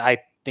saying, like, I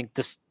think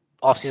this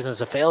offseason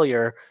is a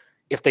failure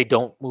if they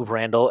don't move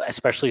Randall,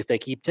 especially if they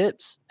keep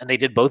Tibbs. And they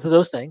did both of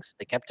those things.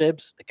 They kept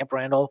Tibbs, they kept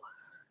Randall.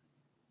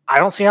 I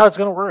don't see how it's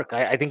going to work.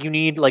 I think you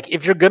need, like,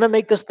 if you're going to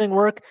make this thing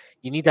work,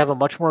 you need to have a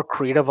much more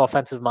creative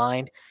offensive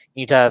mind.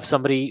 You need to have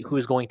somebody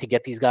who's going to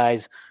get these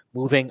guys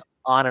moving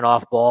on and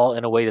off ball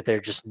in a way that they're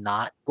just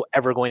not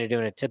ever going to do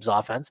in a Tibbs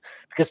offense,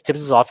 because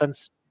Tibbs'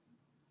 offense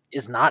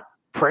is not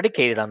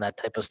predicated on that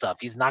type of stuff.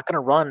 He's not going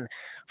to run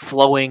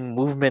flowing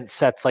movement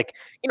sets. Like,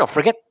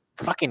 forget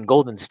fucking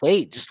Golden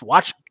State. Just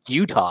watch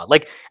Utah.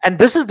 Like, and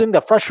this is the thing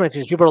that frustrates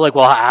me. People are like,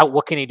 well,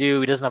 what can he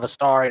do? He doesn't have a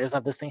star. He doesn't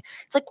have this thing.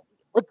 It's like,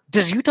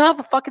 does Utah have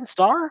a fucking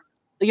star?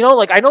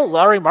 I know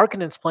Larry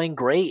Markkanen's playing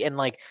great, and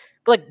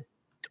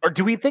or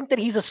do we think that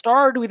he's a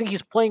star? Or do we think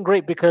he's playing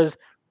great because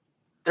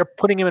they're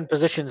putting him in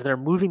positions, they're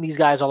moving these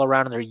guys all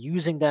around, and they're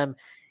using them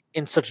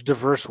in such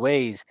diverse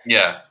ways?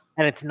 Yeah.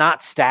 And it's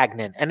not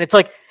stagnant. And it's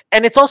like,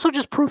 and it's also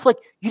just proof, like,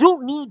 you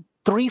don't need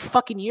 3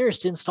 fucking years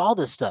to install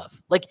this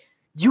stuff. Like,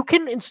 you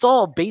can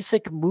install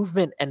basic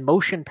movement and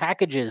motion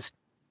packages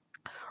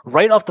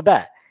right off the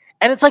bat.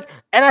 And it's like,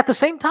 and at the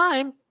same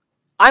time,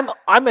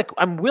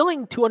 I'm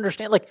willing to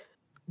understand, like,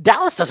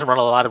 Dallas doesn't run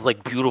a lot of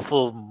like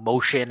beautiful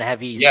motion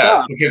heavy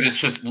stuff.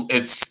 Because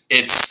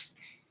it's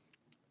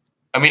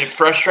I mean, it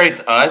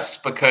frustrates us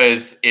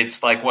because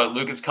it's like what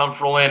Luke is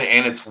comfortable in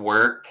and it's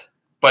worked,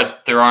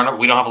 but we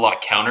don't have a lot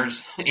of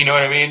counters. You know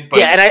what I mean? But,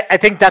 yeah, and I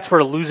think that's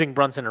where losing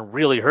Brunson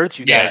really hurts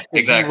you guys. Yeah,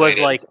 exactly.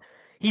 He was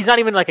he's not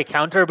even like a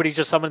counter, but he's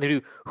just someone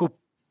who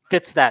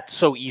fits that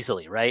so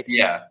easily, right?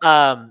 Yeah.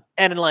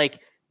 And like,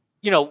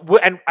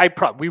 and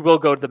we will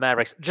go to the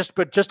Mavericks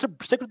but just to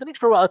stick with the Knicks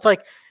for a while. It's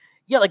like,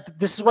 yeah, like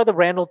this is why the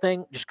Randall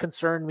thing just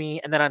concerned me.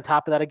 And then on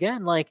top of that,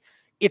 again, like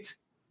it's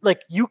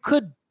like you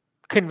could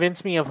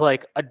convince me of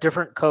like a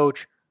different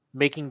coach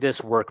making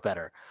this work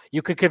better.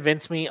 You could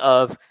convince me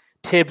of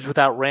Tibbs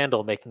without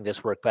Randall making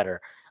this work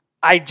better.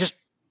 I just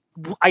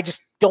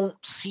don't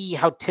see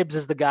how Tibbs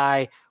is the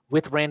guy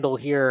with Randall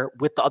here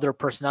with the other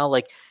personnel.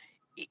 Like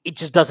it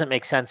just doesn't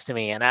make sense to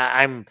me. And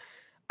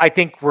I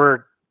think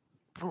we're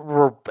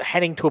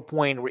heading to a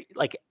point where,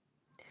 like,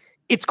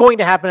 it's going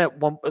to happen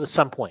at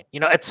some point.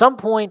 At some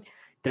point,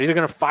 they're either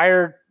going to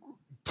fire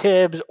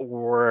Tibbs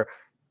or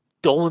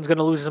Dolan's going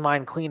to lose his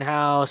mind, clean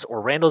house,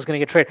 or Randall's going to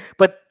get traded.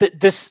 But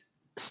this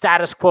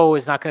status quo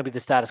is not going to be the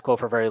status quo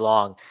for very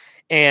long.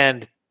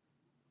 And,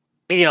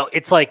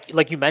 it's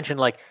like you mentioned,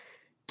 like,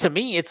 to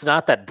me, it's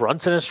not that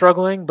Brunson is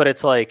struggling, but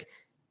it's like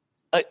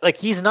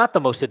he's not the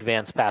most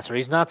advanced passer.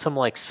 He's not some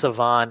like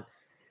savant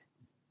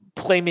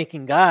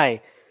playmaking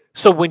guy.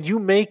 So when you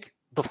make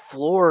the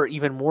floor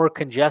even more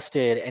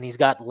congested and he's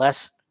got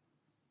less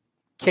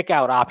kick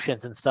out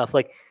options and stuff,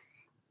 like,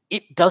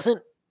 it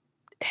doesn't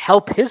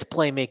help his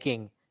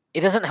playmaking.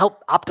 It doesn't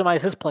help optimize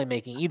his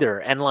playmaking either.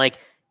 And like,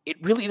 it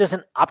really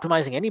isn't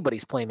optimizing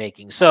anybody's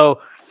playmaking. So,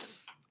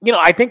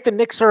 I think the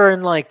Knicks are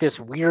in like this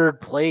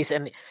weird place,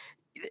 and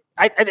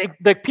I think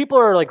like people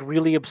are like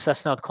really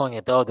obsessed now with calling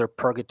it, they're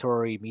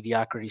purgatory,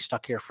 mediocrity,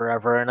 stuck here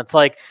forever. And it's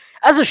like,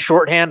 as a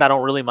shorthand, I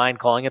don't really mind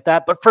calling it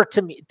that. But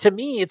to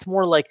me, it's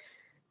more like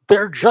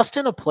they're just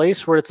in a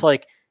place where it's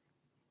like,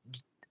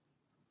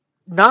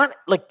 not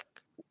like,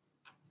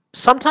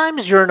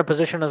 sometimes you're in a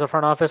position as a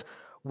front office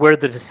where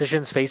the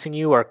decisions facing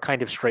you are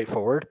kind of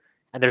straightforward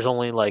and there's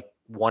only like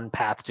one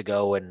path to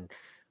go and,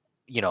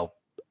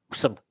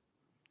 some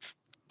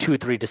 2 or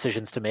 3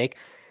 decisions to make.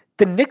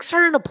 The Knicks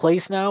are in a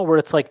place now where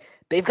it's like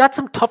they've got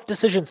some tough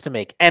decisions to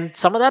make. And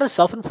some of that is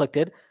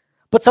self-inflicted,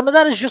 but some of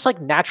that is just like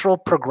natural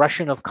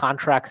progression of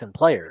contracts and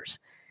players.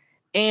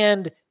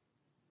 And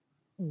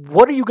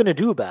what are you going to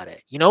do about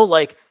it?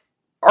 Like,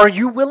 are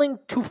you willing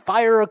to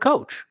fire a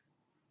coach?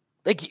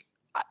 Like,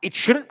 it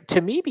shouldn't, to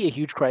me, be a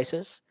huge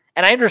crisis.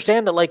 And I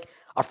understand that like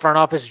a front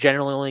office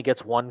generally only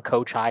gets one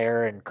coach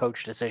hire and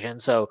coach decision.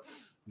 So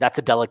that's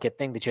a delicate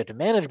thing that you have to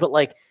manage. But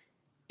like,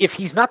 if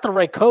he's not the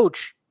right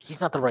coach, he's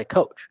not the right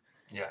coach.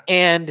 Yeah.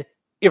 And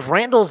if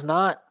Randall's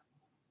not,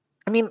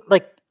 I mean,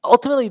 like,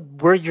 ultimately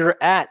where you're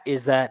at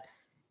is that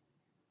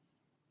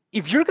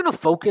if you're going to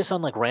focus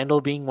on like Randall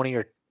being one of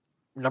your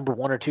number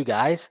 1 or 2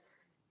 guys,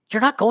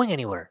 you're not going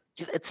anywhere.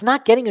 It's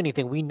not getting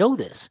anything. We know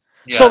this.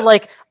 Yeah. So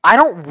like, I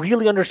don't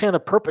really understand the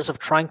purpose of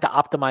trying to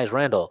optimize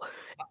Randall,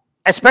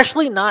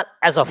 especially not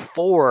as a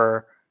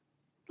 4,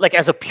 like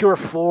as a pure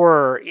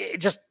 4. It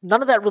just,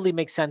 none of that really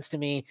makes sense to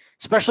me,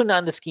 especially not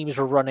in the schemes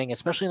we're running,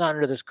 especially not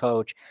under this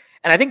coach.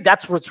 And I think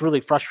that's what's really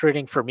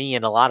frustrating for me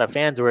and a lot of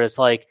fans, where it's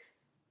like,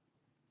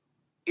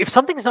 if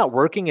something's not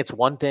working, it's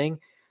one thing.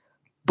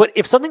 But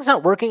if something's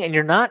not working and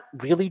you're not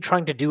really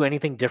trying to do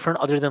anything different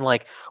other than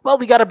like, well,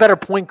 we got a better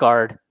point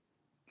guard,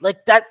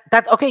 like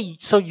that's okay.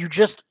 So you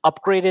just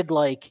upgraded,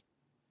 like,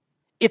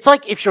 it's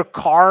like if your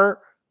car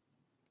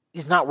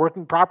is not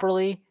working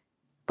properly,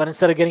 but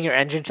instead of getting your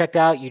engine checked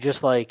out, you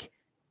just like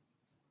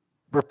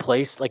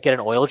replace, like get an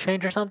oil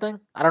change or something.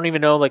 I don't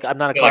even know. Like, I'm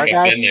not a car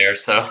guy. I've been there,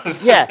 so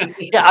yeah.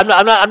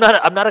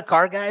 I'm not a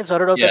car guy, so I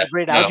don't know if that's a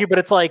great analogy, but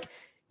it's like,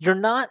 you're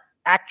not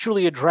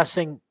actually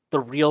addressing the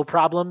real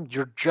problem.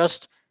 You're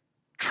just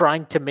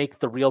trying to make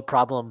the real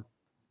problem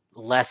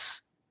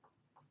less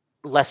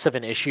of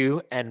an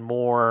issue and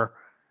more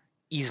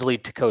easily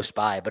to coast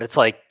by. But it's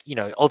like,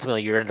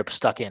 ultimately you end up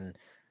stuck in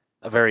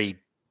a very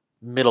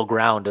middle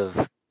ground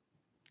of,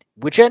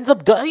 which ends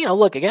up,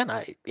 look, again,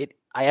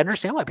 I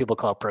understand why people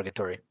call it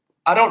purgatory.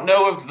 I don't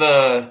know if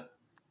the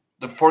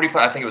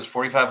 45, I think it was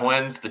 45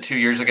 wins the 2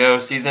 years ago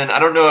season, I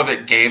don't know if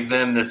it gave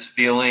them this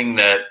feeling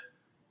that,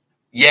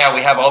 yeah,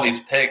 we have all these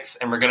picks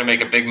and we're going to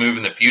make a big move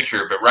in the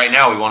future, but right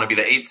now we want to be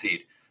the 8th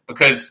seed.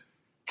 Because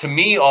to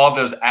me, all of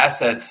those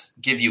assets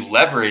give you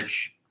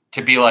leverage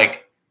to be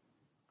like,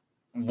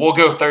 we'll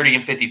go 30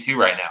 and 52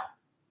 right now.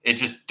 It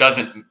just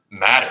doesn't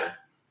matter.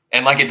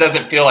 And like, it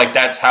doesn't feel like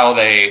that's how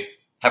they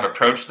have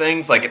approached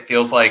things. Like, it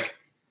feels like,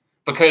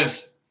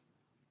 because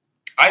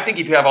I think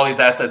if you have all these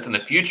assets in the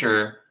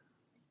future,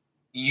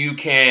 you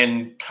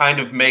can kind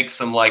of make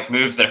some like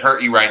moves that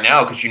hurt you right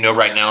now, because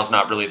right now is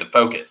not really the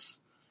focus.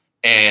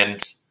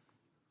 And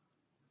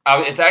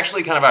it's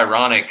actually kind of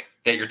ironic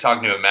that you're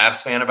talking to a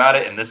Mavs fan about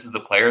it, and this is the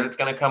player that's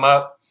going to come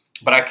up.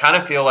 But I kind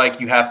of feel like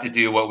you have to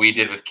do what we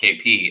did with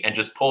KP and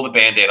just pull the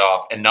Band-Aid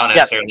off and not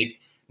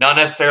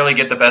necessarily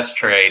get the best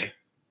trade.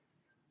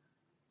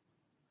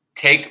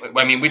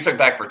 We took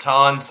back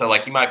Bertans, so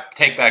like you might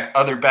take back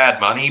other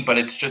bad money, but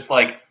it's just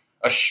like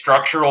a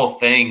structural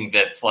thing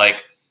that's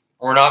like,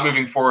 we're not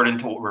moving forward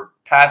until we're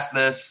past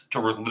this,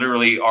 till we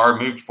literally are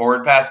moved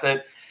forward past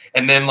it.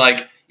 And then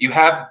like you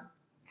have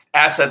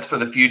assets for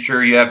the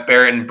future. You have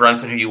Barrett and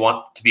Brunson who you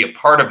want to be a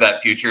part of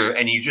that future.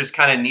 And you just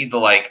kind of need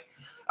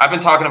I've been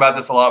talking about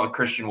this a lot with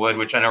Christian Wood,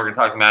 which I know we're going to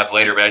talk to Mavs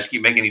later, but I just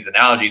keep making these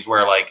analogies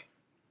where like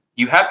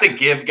you have to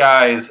give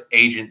guys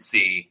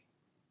agency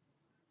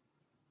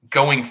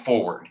going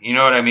forward. You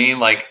know what I mean?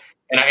 Like,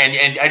 and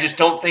I just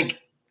don't think,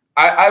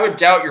 I would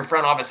doubt your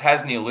front office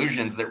has any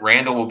illusions that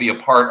Randall will be a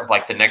part of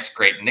like the next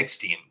great Knicks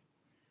team.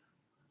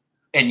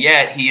 And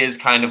yet he is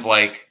kind of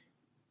like,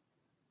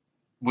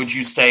 would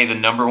you say the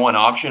number one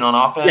option on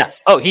offense?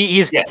 Yes. Oh,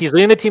 he's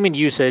leading the team in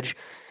usage.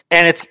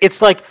 And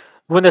it's like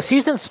when the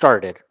season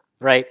started,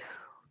 right?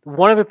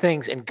 one of the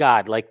things, and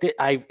God, like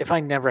if I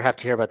never have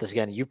to hear about this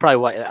again, you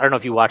probably, I don't know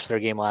if you watched their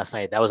game last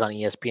night. That was on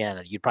ESPN,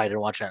 and you probably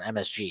didn't watch it on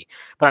MSG.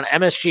 But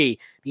on MSG,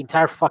 the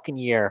entire fucking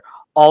year,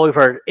 all we've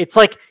heard, it's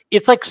like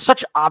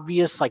such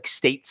obvious like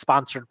state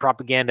sponsored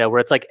propaganda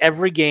where it's like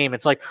every game,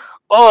 it's like,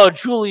 oh,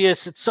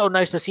 Julius, it's so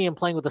nice to see him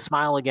playing with a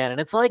smile again,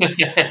 and it's like,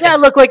 yeah,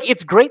 look, like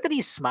it's great that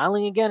he's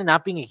smiling again and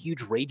not being a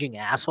huge raging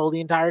asshole the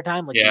entire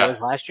time like he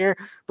was last year.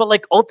 But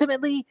like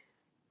ultimately,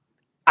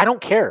 I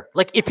don't care.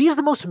 Like, if he's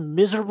the most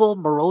miserable,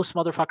 morose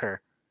motherfucker,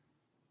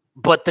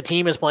 but the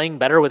team is playing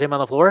better with him on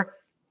the floor,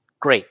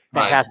 great,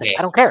 fantastic. Right, yeah.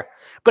 I don't care.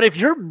 But if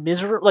you're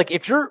miserable, like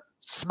if you're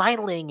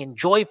smiling and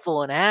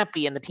joyful and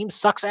happy and the team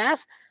sucks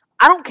ass,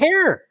 I don't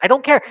care. I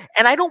don't care.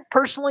 And I don't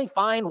personally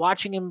find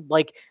watching him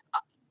like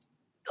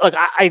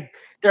I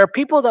there are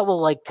people that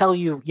will like tell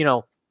you, you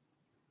know,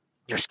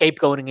 you're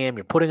scapegoating him,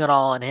 you're putting it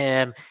all on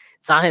him.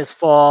 It's not his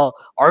fault.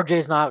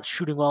 RJ's not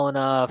shooting well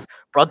enough.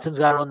 Brunson's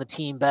got to run the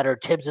team better.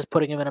 Tibbs is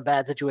putting him in a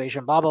bad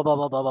situation, blah, blah, blah,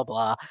 blah, blah, blah,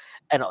 blah,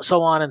 and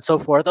so on and so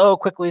forth. Oh,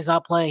 Quickly's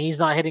not playing. He's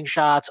not hitting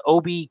shots.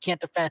 Obi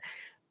can't defend.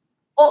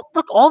 Oh,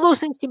 look, all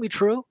those things can be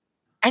true,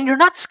 and you're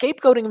not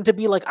scapegoating him to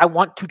be like, I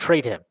want to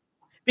trade him.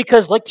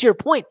 Because, like, to your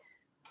point,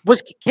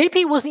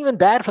 KP wasn't even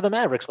bad for the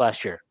Mavericks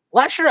last year.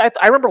 Last year,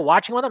 I remember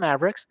watching with the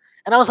Mavericks,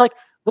 and I was like,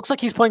 looks like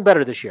he's playing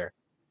better this year.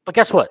 But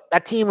guess what?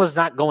 That team was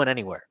not going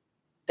anywhere.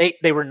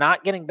 They were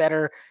not getting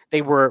better.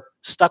 They were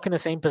stuck in the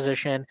same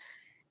position.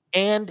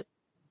 And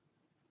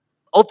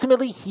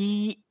ultimately,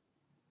 him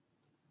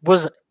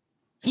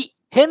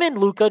and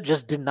Luka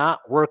just did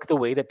not work the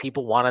way that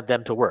people wanted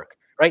them to work,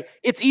 right?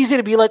 It's easy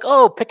to be like,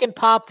 oh, pick and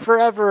pop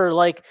forever.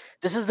 Like,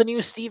 this is the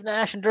new Steve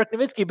Nash and Dirk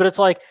Nowitzki. But it's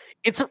like,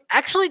 it's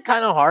actually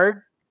kind of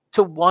hard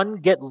to,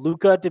 get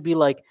Luka to be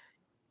like,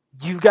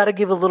 you've got to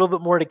give a little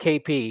bit more to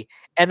KP.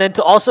 And then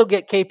to also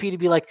get KP to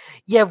be like,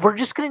 yeah, we're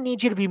just going to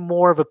need you to be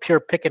more of a pure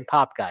pick and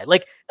pop guy.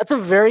 Like, that's a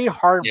very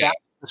hard balance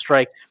to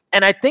strike.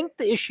 And I think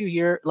the issue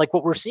here, like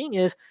what we're seeing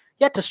is,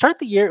 to start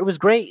the year, it was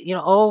great. You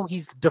know, oh,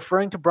 he's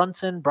deferring to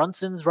Brunson.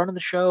 Brunson's running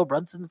the show.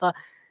 Brunson's not.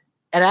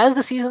 And as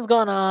the season's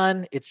gone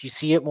on, you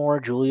see it more.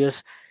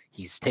 Julius,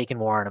 he's taking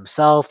more on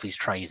himself.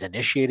 He's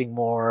initiating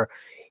more.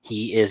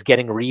 He is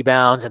getting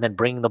rebounds and then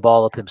bringing the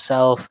ball up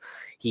himself.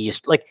 He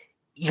is like,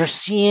 you're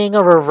seeing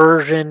a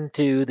reversion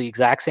to the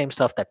exact same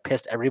stuff that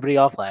pissed everybody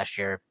off last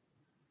year.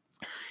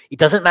 It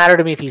doesn't matter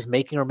to me if he's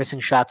making or missing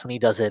shots when he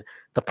does it.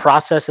 The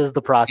process is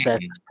the process.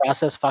 This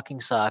process fucking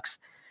sucks.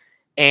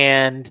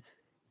 And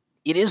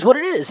it is what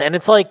it is. And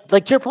it's like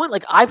to your point,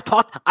 like I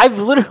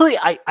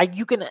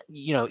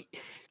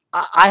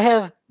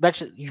have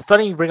mentioned,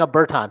 funny you bring up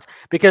Bertans,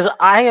 because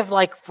I have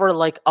for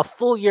a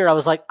full year, I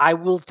was like, I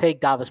will take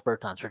Davis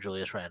Bertans for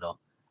Julius Randle.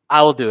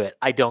 I will do it.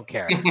 I don't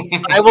care.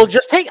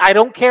 I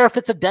don't care if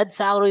it's a dead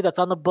salary that's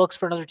on the books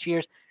for another 2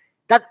 years.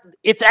 That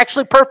it's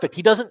actually perfect.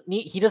 He doesn't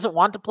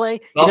want to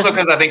play. Also,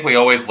 because I think we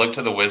always look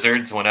to the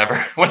Wizards whenever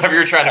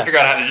you're trying to figure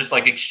out how to just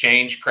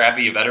exchange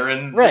crappy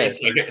veterans. Right.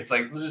 It's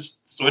like let's just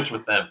switch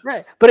with them.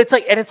 Right. But it's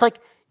like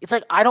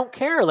I don't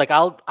care. Like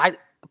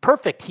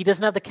perfect. He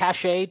doesn't have the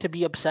cachet to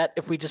be upset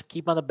if we just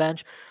keep on the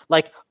bench.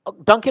 Like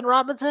Duncan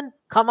Robinson,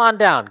 come on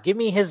down. Give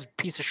me his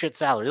piece of shit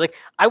salary. Like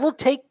I will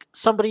take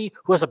somebody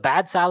who has a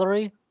bad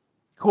salary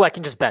who I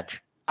can just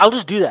bench. I'll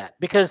just do that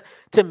because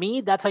to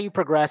me, that's how you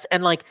progress.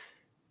 And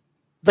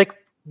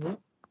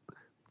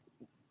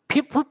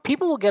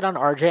people will get on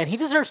RJ and he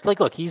deserves,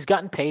 look, he's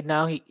gotten paid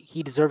now.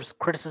 He deserves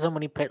criticism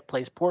when he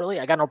plays poorly.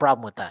 I got no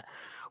problem with that.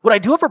 What I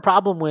do have a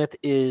problem with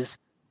is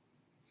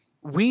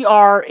we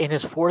are in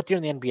his fourth year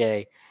in the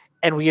NBA,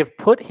 and we have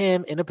put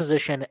him in a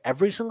position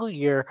every single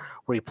year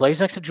where he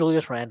plays next to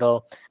Julius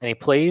Randle, and he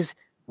plays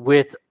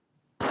with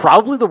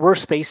probably the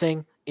worst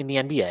spacing in the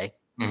NBA.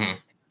 Mm-hmm.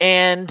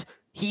 And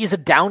he's a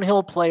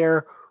downhill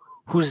player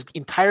whose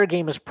entire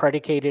game is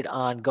predicated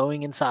on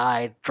going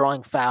inside,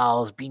 drawing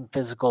fouls, being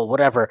physical,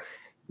 whatever.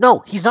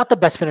 No, he's not the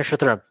best finisher at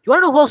the rim. You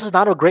want to know who else is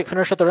not a great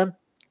finisher at the rim?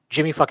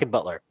 Jimmy fucking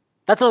Butler.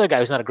 That's another guy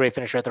who's not a great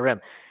finisher at the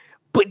rim.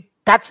 But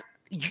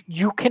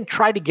you can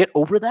try to get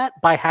over that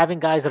by having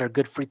guys that are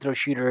good free throw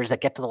shooters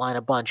that get to the line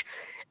a bunch,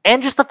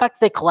 and just the fact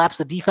that they collapse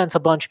the defense a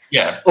bunch.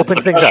 Yeah,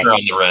 opens things up on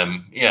the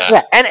rim.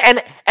 Yeah.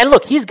 And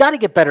look, he's got to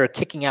get better at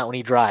kicking out when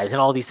he drives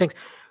and all these things.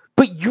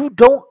 But you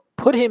don't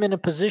put him in a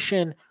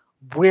position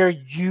where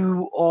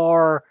you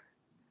are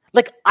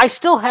like, I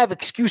still have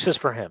excuses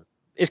for him.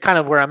 Is kind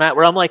of where I'm at.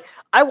 Where I'm like,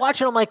 I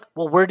watch it. I'm like,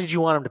 well, where did you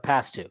want him to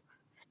pass to?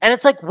 And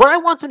it's like, what I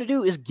want them to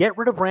do is get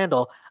rid of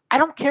Randall. I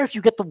don't care if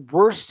you get the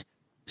worst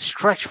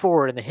stretch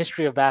forward in the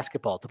history of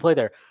basketball to play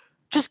there.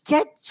 Just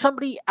get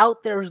somebody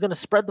out there who's going to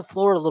spread the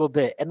floor a little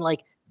bit and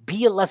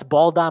be a less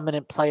ball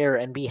dominant player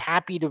and be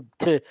happy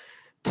to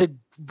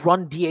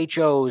run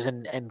DHOs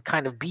and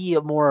kind of be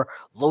a more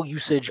low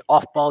usage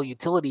off ball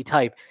utility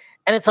type.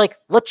 And it's like,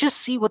 let's just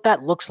see what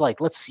that looks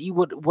like. Let's see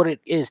what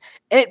it is.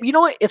 And you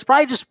know what? It's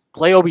probably just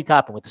play Obi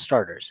Toppin with the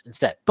starters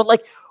instead.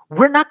 But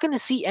we're not going to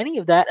see any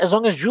of that as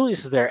long as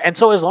Julius is there. And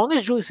so as long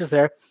as Julius is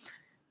there,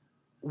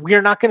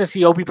 we're not going to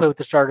see Obi play with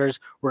the starters.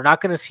 We're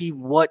not going to see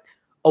what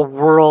a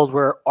world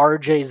where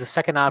RJ is the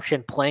second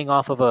option playing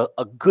off of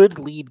a good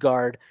lead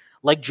guard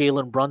like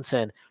Jalen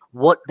Brunson,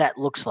 what that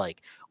looks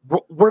like.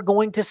 We're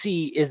going to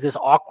see is this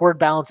awkward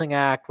balancing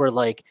act where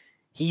like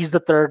he's the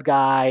third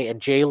guy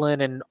and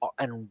Jalen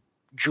and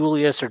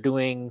Julius are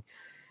doing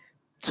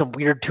some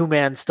weird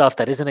two-man stuff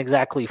that isn't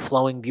exactly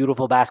flowing,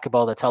 beautiful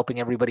basketball that's helping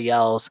everybody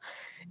else.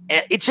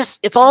 And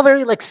it's all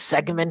very like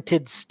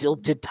segmented,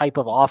 stilted type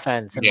of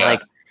offense. And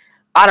like,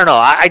 I don't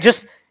know.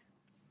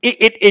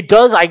 It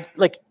does.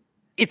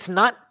 It's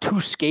not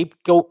to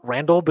scapegoat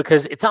Randall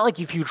because it's not like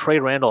if you trade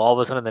Randall, all of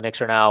a sudden the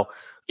Knicks are now,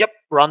 yep,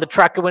 we're on the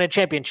track to win a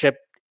championship.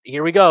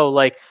 Here we go.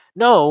 Like,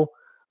 no,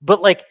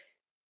 but like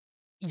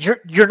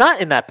you're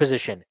not in that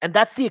position. And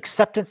that's the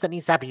acceptance that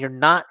needs to happen. You're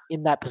not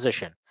in that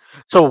position.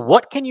 So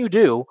what can you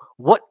do?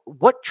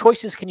 What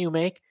choices can you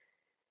make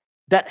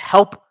that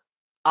help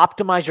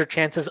optimize your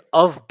chances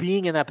of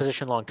being in that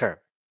position long term?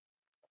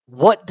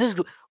 What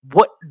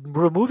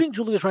removing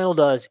Julius Randle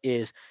does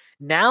is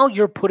now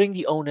you're putting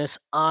the onus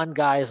on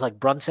guys like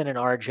Brunson and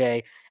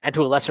RJ, and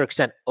to a lesser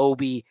extent,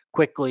 Obi,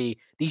 Quickly,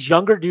 these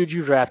younger dudes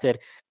you drafted.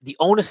 The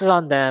onus is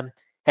on them.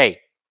 Hey,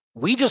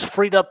 we just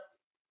freed up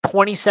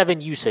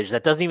 27 usage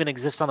that doesn't even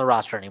exist on the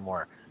roster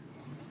anymore.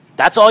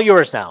 That's all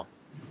yours now.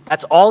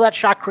 That's all that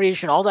shot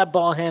creation, all that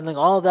ball handling,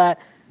 all of that.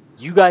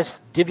 You guys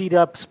divvied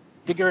up,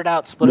 figure it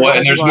out, split it up.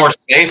 And there's more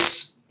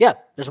space. Yeah,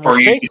 there's more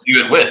for space. you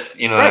to do it with.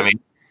 You know what I mean?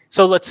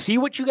 So let's see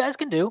what you guys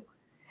can do.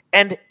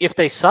 And if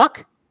they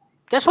suck,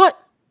 guess what?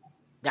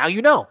 Now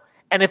you know.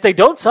 And if they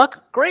don't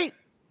suck, great.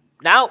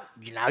 Now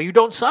you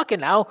don't suck,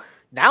 and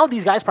now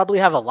these guys probably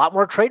have a lot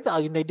more trade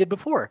value than they did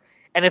before.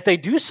 And if they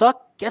do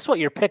suck, guess what?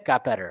 Your pick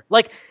got better.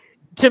 Like,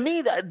 to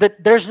me,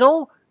 there's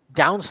no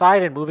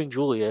downside in moving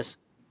Julius.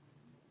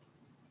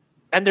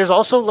 And there's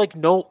also, like,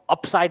 no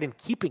upside in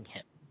keeping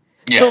him.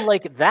 Yeah. So,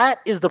 like,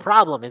 that is the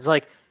problem. It's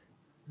like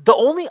the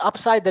only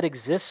upside that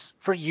exists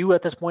for you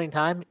at this point in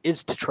time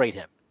is to trade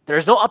him.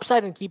 There's no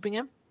upside in keeping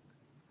him.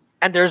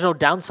 And there's no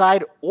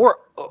downside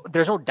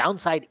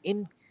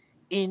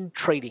in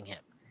trading him.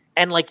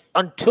 And, like,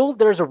 until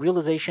there's a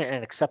realization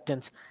and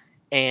acceptance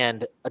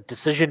and a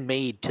decision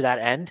made to that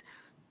end,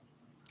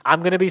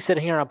 I'm going to be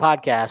sitting here on a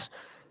podcast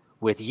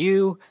with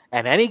you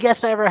and any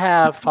guest I ever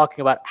have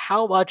talking about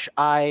how much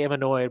I am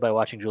annoyed by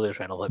watching Julius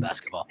Randle play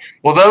basketball.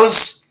 Well,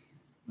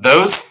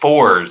 those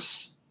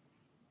fours,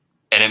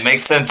 and it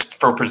makes sense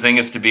for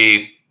Porzingis to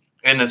be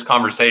in this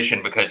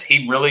conversation because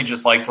he really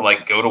just liked to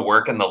like go to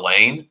work in the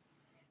lane.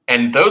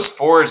 And those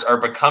fours are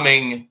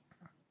becoming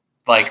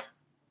like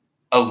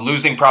a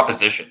losing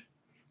proposition.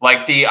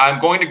 Like I'm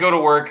going to go to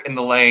work in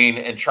the lane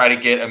and try to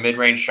get a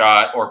mid-range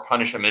shot or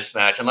punish a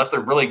mismatch unless they're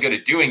really good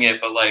at doing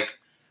it. But like,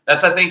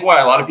 that's, I think, why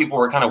a lot of people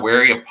were kind of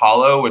wary of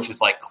Paulo, which is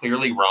like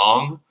clearly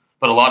wrong.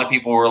 But a lot of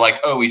people were like,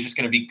 oh, he's just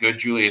going to be good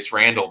Julius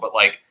Randle. But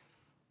like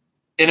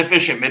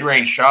inefficient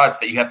mid-range shots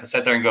that you have to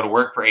sit there and go to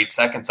work for 8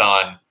 seconds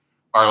on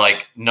are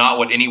like not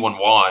what anyone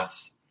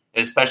wants,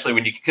 especially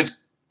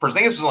because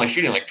Porzingis was only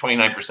shooting like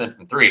 29%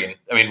 from three. And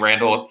I mean,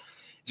 Randle,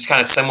 just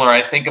kind of similar.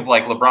 I think of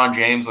like LeBron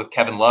James with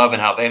Kevin Love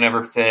and how they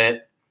never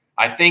fit.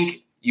 I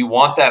think you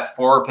want that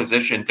forward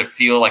position to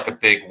feel like a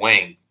big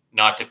wing,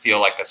 not to feel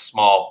like a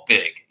small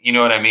big. You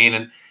know what I mean?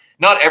 And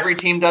not every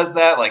team does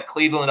that. Like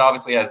Cleveland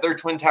obviously has their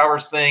Twin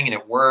Towers thing and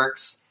it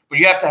works. But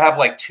you have to have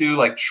like two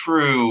like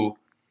true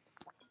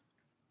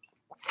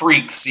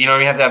freaks. You know,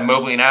 you have to have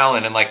Mobley and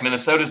Allen. And like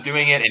Minnesota's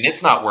doing it and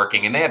it's not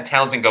working. And they have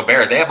Towns and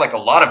Gobert. They have like a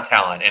lot of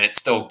talent and it's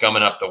still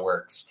gumming up the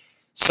works.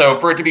 So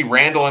for it to be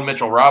Randle and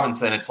Mitchell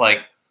Robinson, it's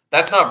like,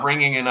 that's not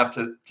bringing enough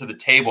to the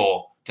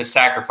table to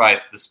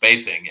sacrifice the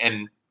spacing.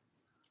 And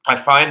I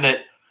find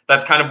that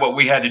that's kind of what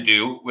we had to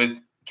do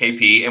with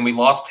KP, and we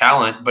lost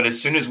talent. But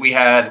as soon as we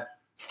had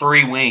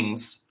 3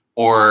 wings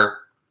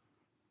or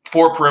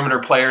 4 perimeter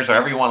players, or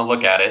however you want to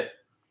look at it,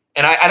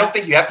 and I don't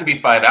think you have to be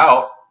 5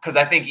 out, because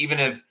I think even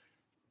if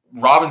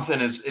Robinson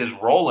is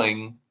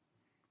rolling,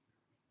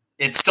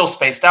 it's still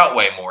spaced out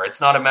way more. It's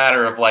not a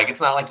matter of like,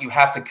 it's not like you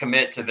have to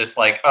commit to this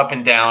like up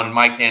and down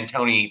Mike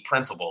D'Antoni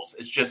principles.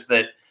 It's just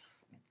that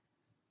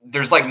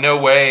there's like no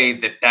way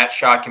that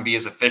shot can be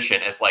as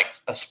efficient as like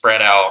a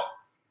spread out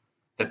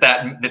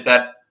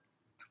that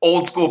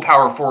old school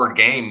power forward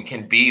game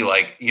can be.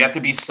 Like, you have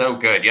to be so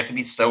good. You have to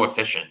be so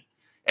efficient.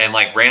 And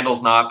like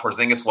Randall's not,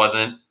 Porzingis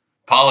wasn't,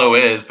 Paulo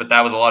is, but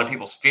that was a lot of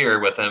people's fear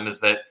with him, is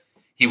that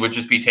he would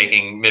just be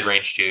taking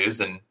mid-range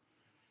twos. And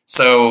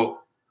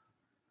so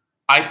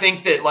I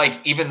think that like,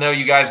 even though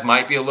you guys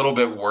might be a little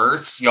bit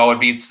worse, y'all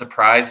would be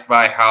surprised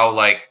by how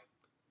like,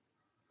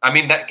 I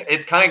mean, that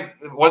it's kind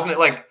of, wasn't it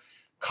like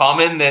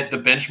common that the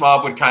bench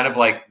mob would kind of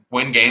like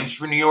win games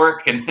for New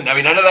York? And I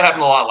mean, I know that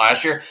happened a lot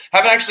last year.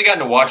 Haven't actually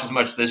gotten to watch as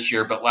much this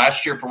year, but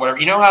last year, for whatever,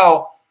 you know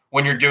how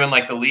when you're doing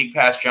like the league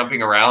pass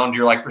jumping around,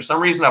 you're like, for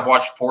some reason I've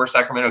watched 4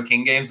 Sacramento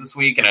King games this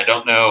week and I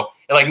don't know,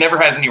 it like never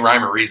has any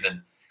rhyme or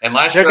reason. And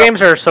last Their year,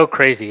 games are so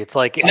crazy. It's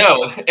like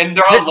no, and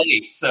they're all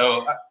late.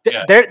 So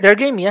yeah. their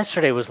game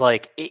yesterday was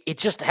like it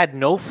just had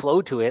no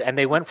flow to it, and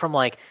they went from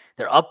like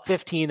they're up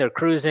 15, they're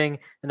cruising,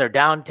 and they're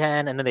down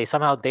 10, and then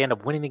they end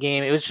up winning the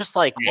game. It was just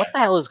like, what the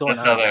hell is going on?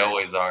 That's how they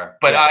always are.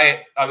 But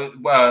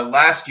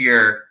last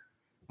year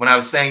when I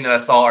was saying that I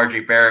saw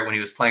RJ Barrett when he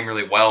was playing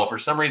really well, for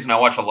some reason I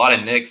watched a lot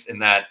of Knicks in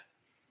that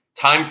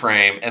time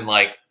frame, and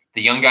like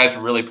the young guys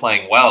were really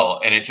playing well,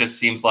 and it just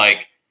seems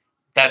like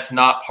that's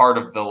not part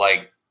of the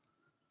like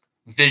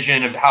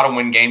vision of how to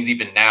win games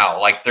even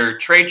now. Like they're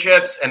trade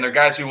chips and they're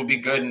guys who will be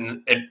good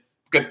in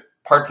good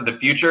parts of the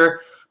future.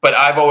 But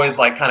I've always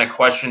like kind of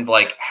questioned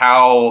like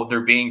how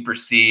they're being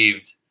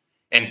perceived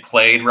and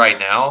played right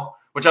now,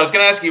 which I was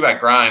going to ask you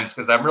about Grimes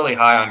because I'm really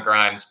high on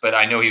Grimes, but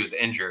I know he was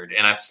injured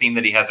and I've seen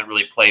that he hasn't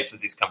really played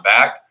since he's come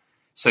back.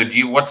 So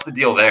what's the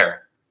deal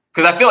there?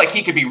 Because I feel like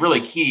he could be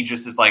really key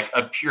just as like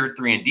a pure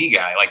 3-and-D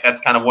guy. Like that's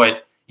kind of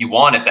what you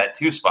want at that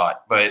 2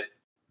 spot. But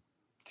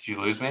did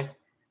you lose me?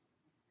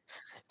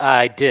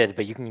 I did,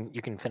 but you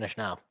can finish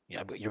now.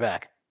 Yeah, you're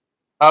back.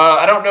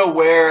 I don't know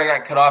where I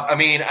got cut off. I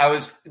mean, I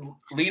was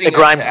leading up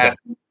Grimes to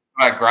ask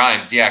about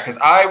Grimes, yeah, because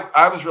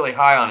I was really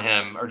high on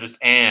him, or just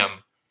am,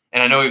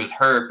 and I know he was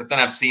hurt, but then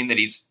I've seen that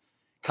he's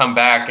come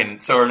back,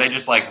 and so are they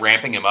just like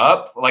ramping him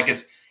up? Like,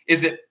 is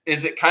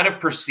it kind of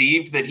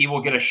perceived that he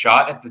will get a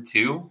shot at the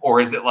 2,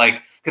 or is it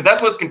like, because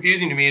that's what's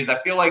confusing to me is I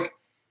feel like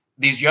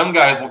these young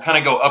guys will kind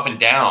of go up and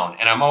down,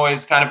 and I'm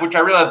always kind of, which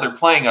I realize they're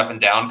playing up and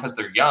down because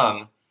they're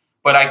young.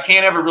 But I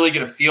can't ever really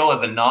get a feel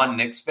as a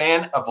non-Knicks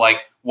fan of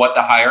like what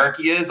the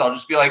hierarchy is. I'll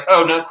just be like,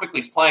 oh no,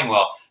 Quickly's playing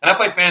well. And I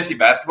play fantasy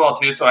basketball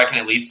too, so I can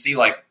at least see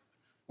like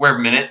where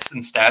minutes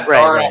and stats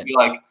are. Right.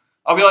 And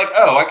I'll be like,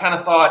 oh, I kind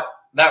of thought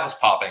that was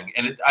popping.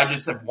 And I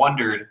just have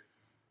wondered,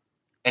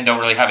 and don't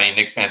really have any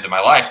Knicks fans in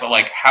my life, but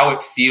like how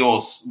it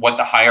feels, what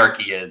the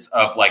hierarchy is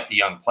of like the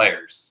young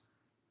players.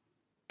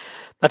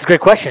 That's a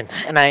great question,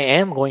 and I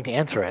am going to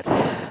answer it.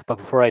 But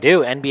before I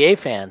do, NBA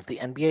fans, the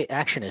NBA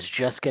action is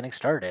just getting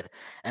started,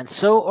 and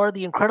so are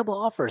the incredible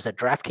offers at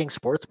DraftKings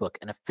Sportsbook,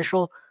 an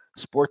official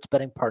sports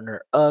betting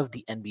partner of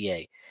the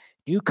NBA.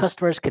 New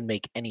customers can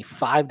make any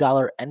 $5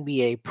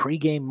 NBA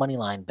pregame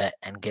moneyline bet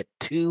and get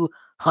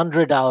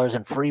 $200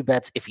 in free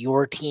bets if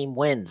your team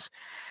wins.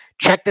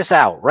 Check this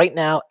out. Right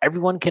now,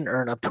 everyone can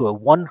earn up to a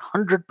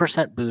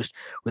 100% boost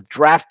with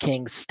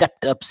DraftKings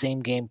stepped-up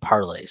same-game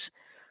parlays.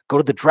 Go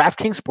to the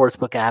DraftKings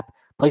Sportsbook app,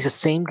 place a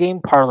same-game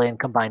parlay, and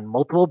combine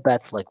multiple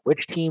bets like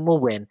which team will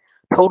win,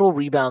 total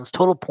rebounds,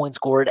 total points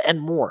scored,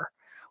 and more.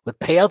 With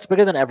payouts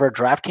bigger than ever,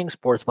 DraftKings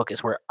Sportsbook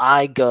is where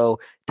I go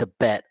to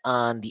bet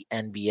on the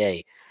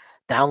NBA.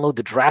 Download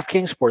the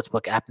DraftKings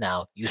Sportsbook app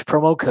now. Use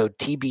promo code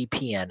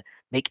TBPN.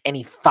 Make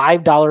any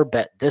 $5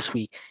 bet this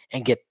week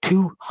and get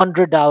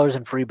 $200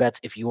 in free bets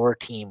if your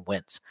team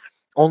wins.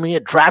 Only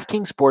at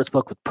DraftKings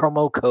Sportsbook with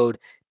promo code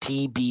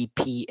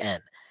TBPN.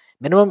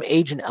 Minimum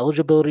age and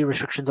eligibility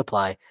restrictions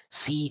apply.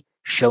 See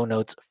show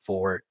notes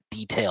for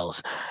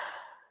details.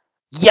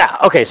 Yeah,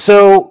 okay,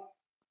 so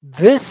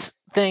this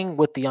thing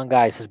with the young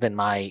guys has been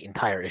my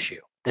entire issue.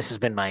 This has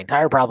been my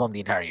entire problem the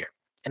entire year.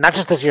 And not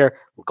just this year,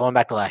 going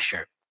back to last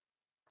year.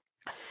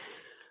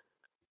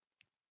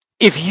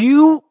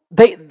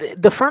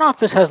 The front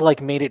office has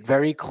like made it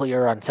very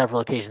clear on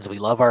several occasions. We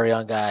love our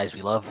young guys.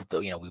 We love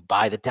we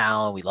buy the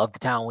talent. We love the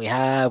talent we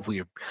have.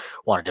 We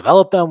want to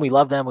develop them. We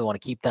love them. We want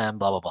to keep them.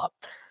 Blah blah blah.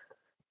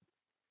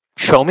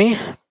 Show me,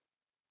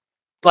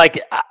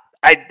 like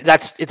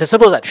it's as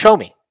simple as that. Show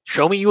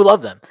me you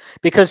love them,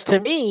 because to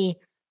me,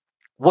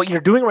 what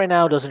you're doing right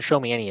now doesn't show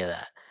me any of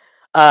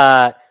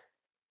that.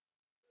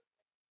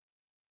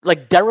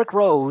 Like Derrick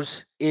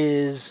Rose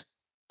is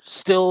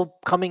still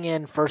coming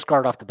in first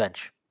guard off the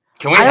bench.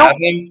 Can we have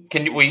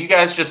him? Will you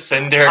guys just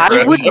send Derrick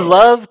Rose? I would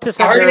love to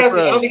send Derrick Rose.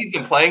 I don't think he's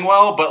been playing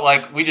well, but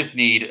like we just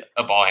need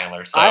a ball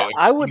handler. So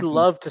I would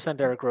love to send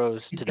Derrick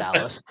Rose to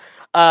Dallas.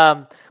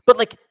 But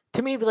like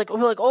to me, we're like,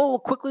 oh,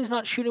 Quickly's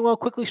not shooting well,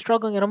 Quickly's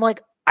struggling, and I'm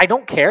like, I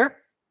don't care.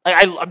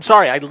 I'm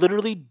sorry, I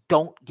literally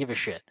don't give a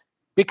shit,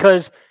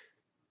 because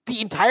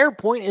the entire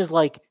point is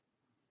like,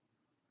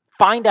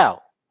 find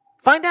out,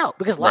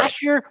 because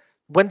last year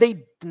when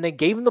they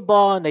gave him the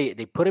ball and they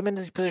put him in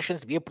these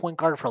positions to be a point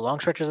guard for long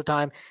stretches of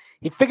time,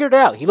 he figured it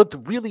out. He looked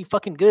really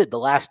fucking good the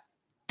last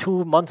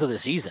 2 months of the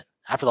season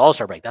after the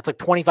All-Star break. That's like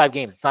 25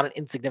 games. It's not an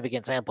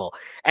insignificant sample.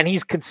 And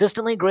he's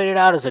consistently graded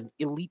out as an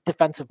elite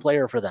defensive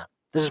player for them.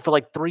 This is for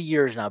like 3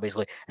 years now,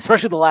 basically,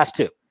 especially the last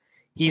 2.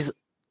 He's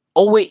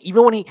always,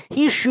 even when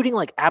he's shooting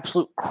like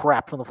absolute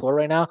crap from the floor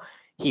right now,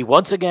 he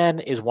once again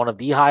is one of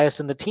the highest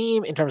in the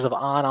team in terms of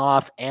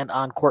on-off and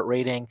on-court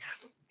rating.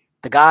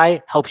 The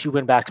guy helps you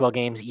win basketball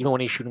games even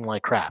when he's shooting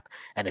like crap.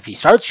 And if he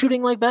starts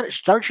shooting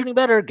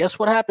better, guess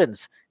what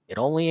happens? It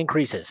only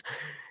increases.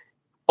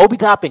 Obi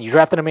Toppin, you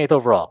drafted him 8th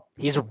overall.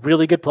 He's a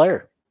really good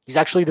player. He's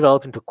actually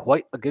developed into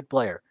quite a good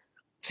player.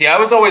 See, I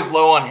was always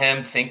low on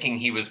him, thinking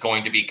he was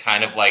going to be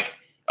kind of like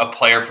a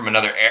player from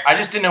another era. I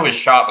just didn't know his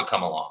shot would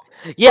come along.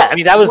 Yeah, I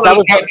mean that was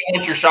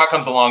once your shot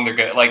comes along, they're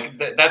good. Like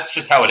that's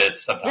just how it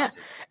is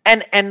sometimes.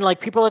 Yeah. And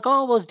like people are like,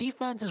 oh, well, his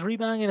defense is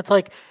rebounding, and it's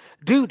like,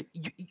 dude,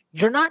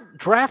 you're not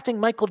drafting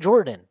Michael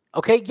Jordan.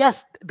 Okay.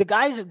 Yes, the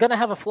guy's going to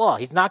have a flaw.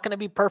 He's not going to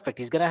be perfect.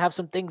 He's going to have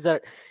some things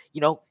that,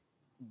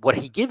 what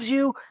he gives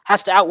you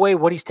has to outweigh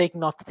what he's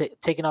taking off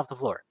the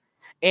floor.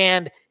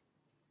 And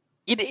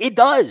it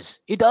does.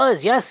 It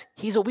does. Yes,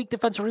 he's a weak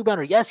defensive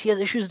rebounder. Yes, he has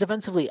issues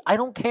defensively. I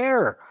don't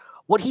care.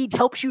 What he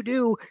helps you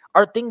do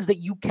are things that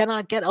you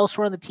cannot get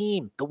elsewhere on the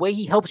team. The way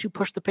he helps you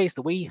push the pace,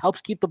 the way he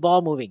helps keep the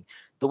ball moving,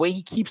 the way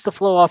he keeps the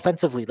flow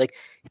offensively, like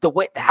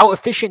how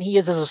efficient he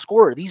is as a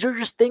scorer. These are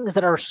just things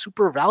that are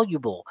super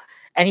valuable.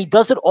 And he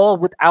does it all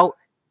without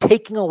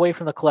taking away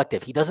from the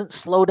collective. He doesn't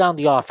slow down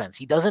the offense.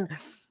 He doesn't,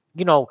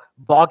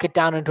 bog it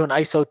down into an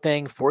ISO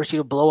thing, force you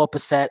to blow up a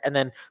set, and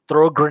then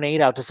throw a grenade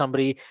out to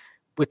somebody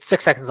with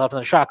 6 seconds left on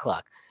the shot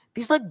clock.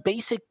 These like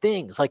basic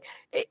things. Like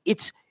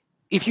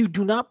if you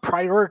do not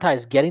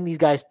prioritize getting these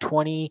guys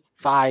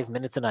 25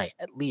 minutes a night,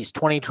 at least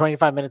 20,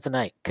 25 minutes a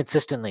night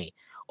consistently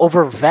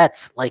over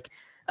vets, like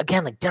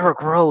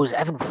Derrick Rose,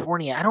 Evan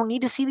Fournier, I don't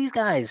need to see these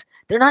guys.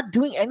 They're not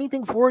doing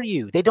anything for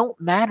you. They don't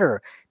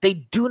matter. They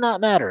do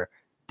not matter.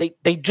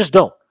 They just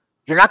don't.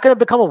 You're not going to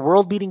become a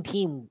world-beating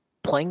team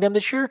playing them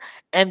this year,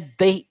 and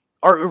they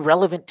are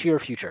irrelevant to your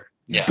future.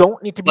 You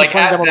don't need to be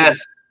playing them.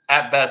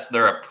 At best,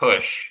 they're a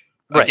push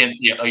against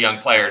the young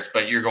players,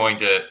 but you're going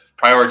to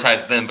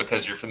prioritize them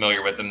because you're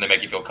familiar with them. They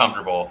make you feel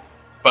comfortable.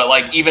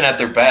 But even at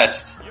their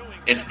best,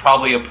 it's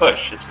probably a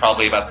push. It's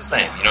probably about the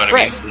same. You know what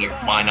I mean? So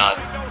why not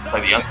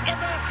play the young?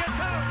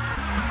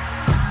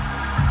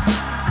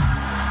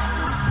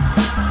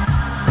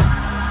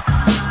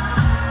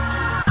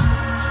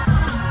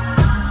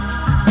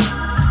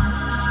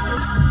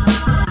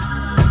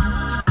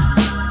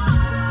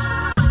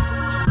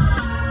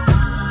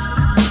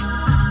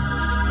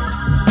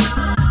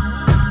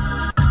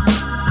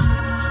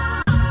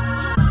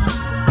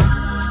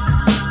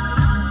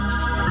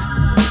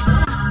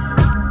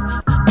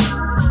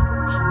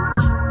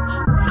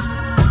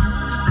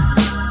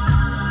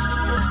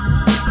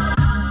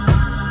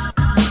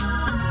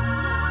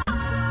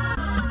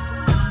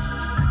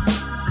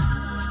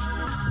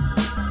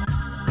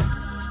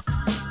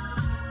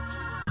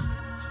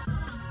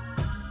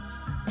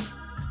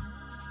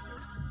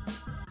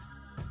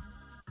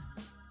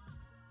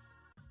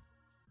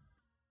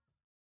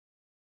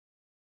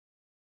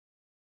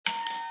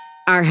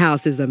 Our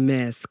house is a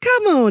mess.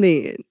 Come on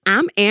in.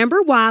 I'm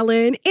Amber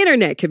Wallen,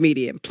 internet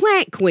comedian,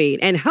 plant queen,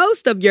 and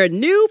host of your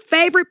new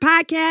favorite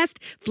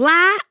podcast,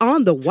 Fly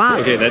on the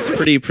Wallen. Okay, that's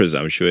pretty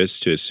presumptuous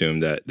to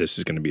assume that this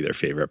is going to be their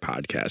favorite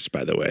podcast,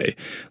 by the way.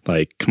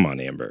 Come on,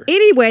 Amber.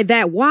 Anyway,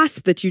 that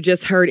wasp that you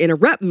just heard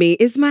interrupt me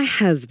is my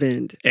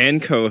husband. And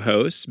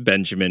co-host,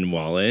 Benjamin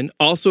Wallen,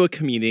 also a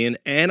comedian,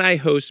 and I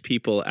host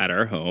people at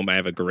our home. I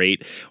have a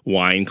great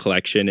wine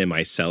collection in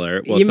my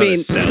cellar. Well, you mean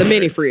the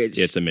mini fridge?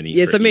 Yeah, it's a mini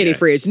fridge. It's a mini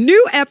fridge.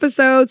 New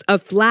episodes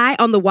of Fly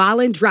on the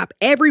Wallen drop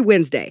every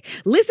Wednesday.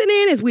 Listen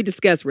in as we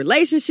discuss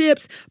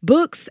relationships,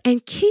 books,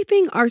 and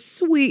keeping our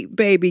sweet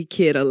baby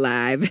kid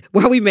alive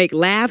while we make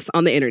laughs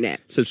on the internet.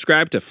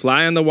 Subscribe to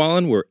Fly on the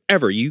Wallen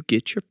wherever you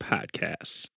get your podcasts.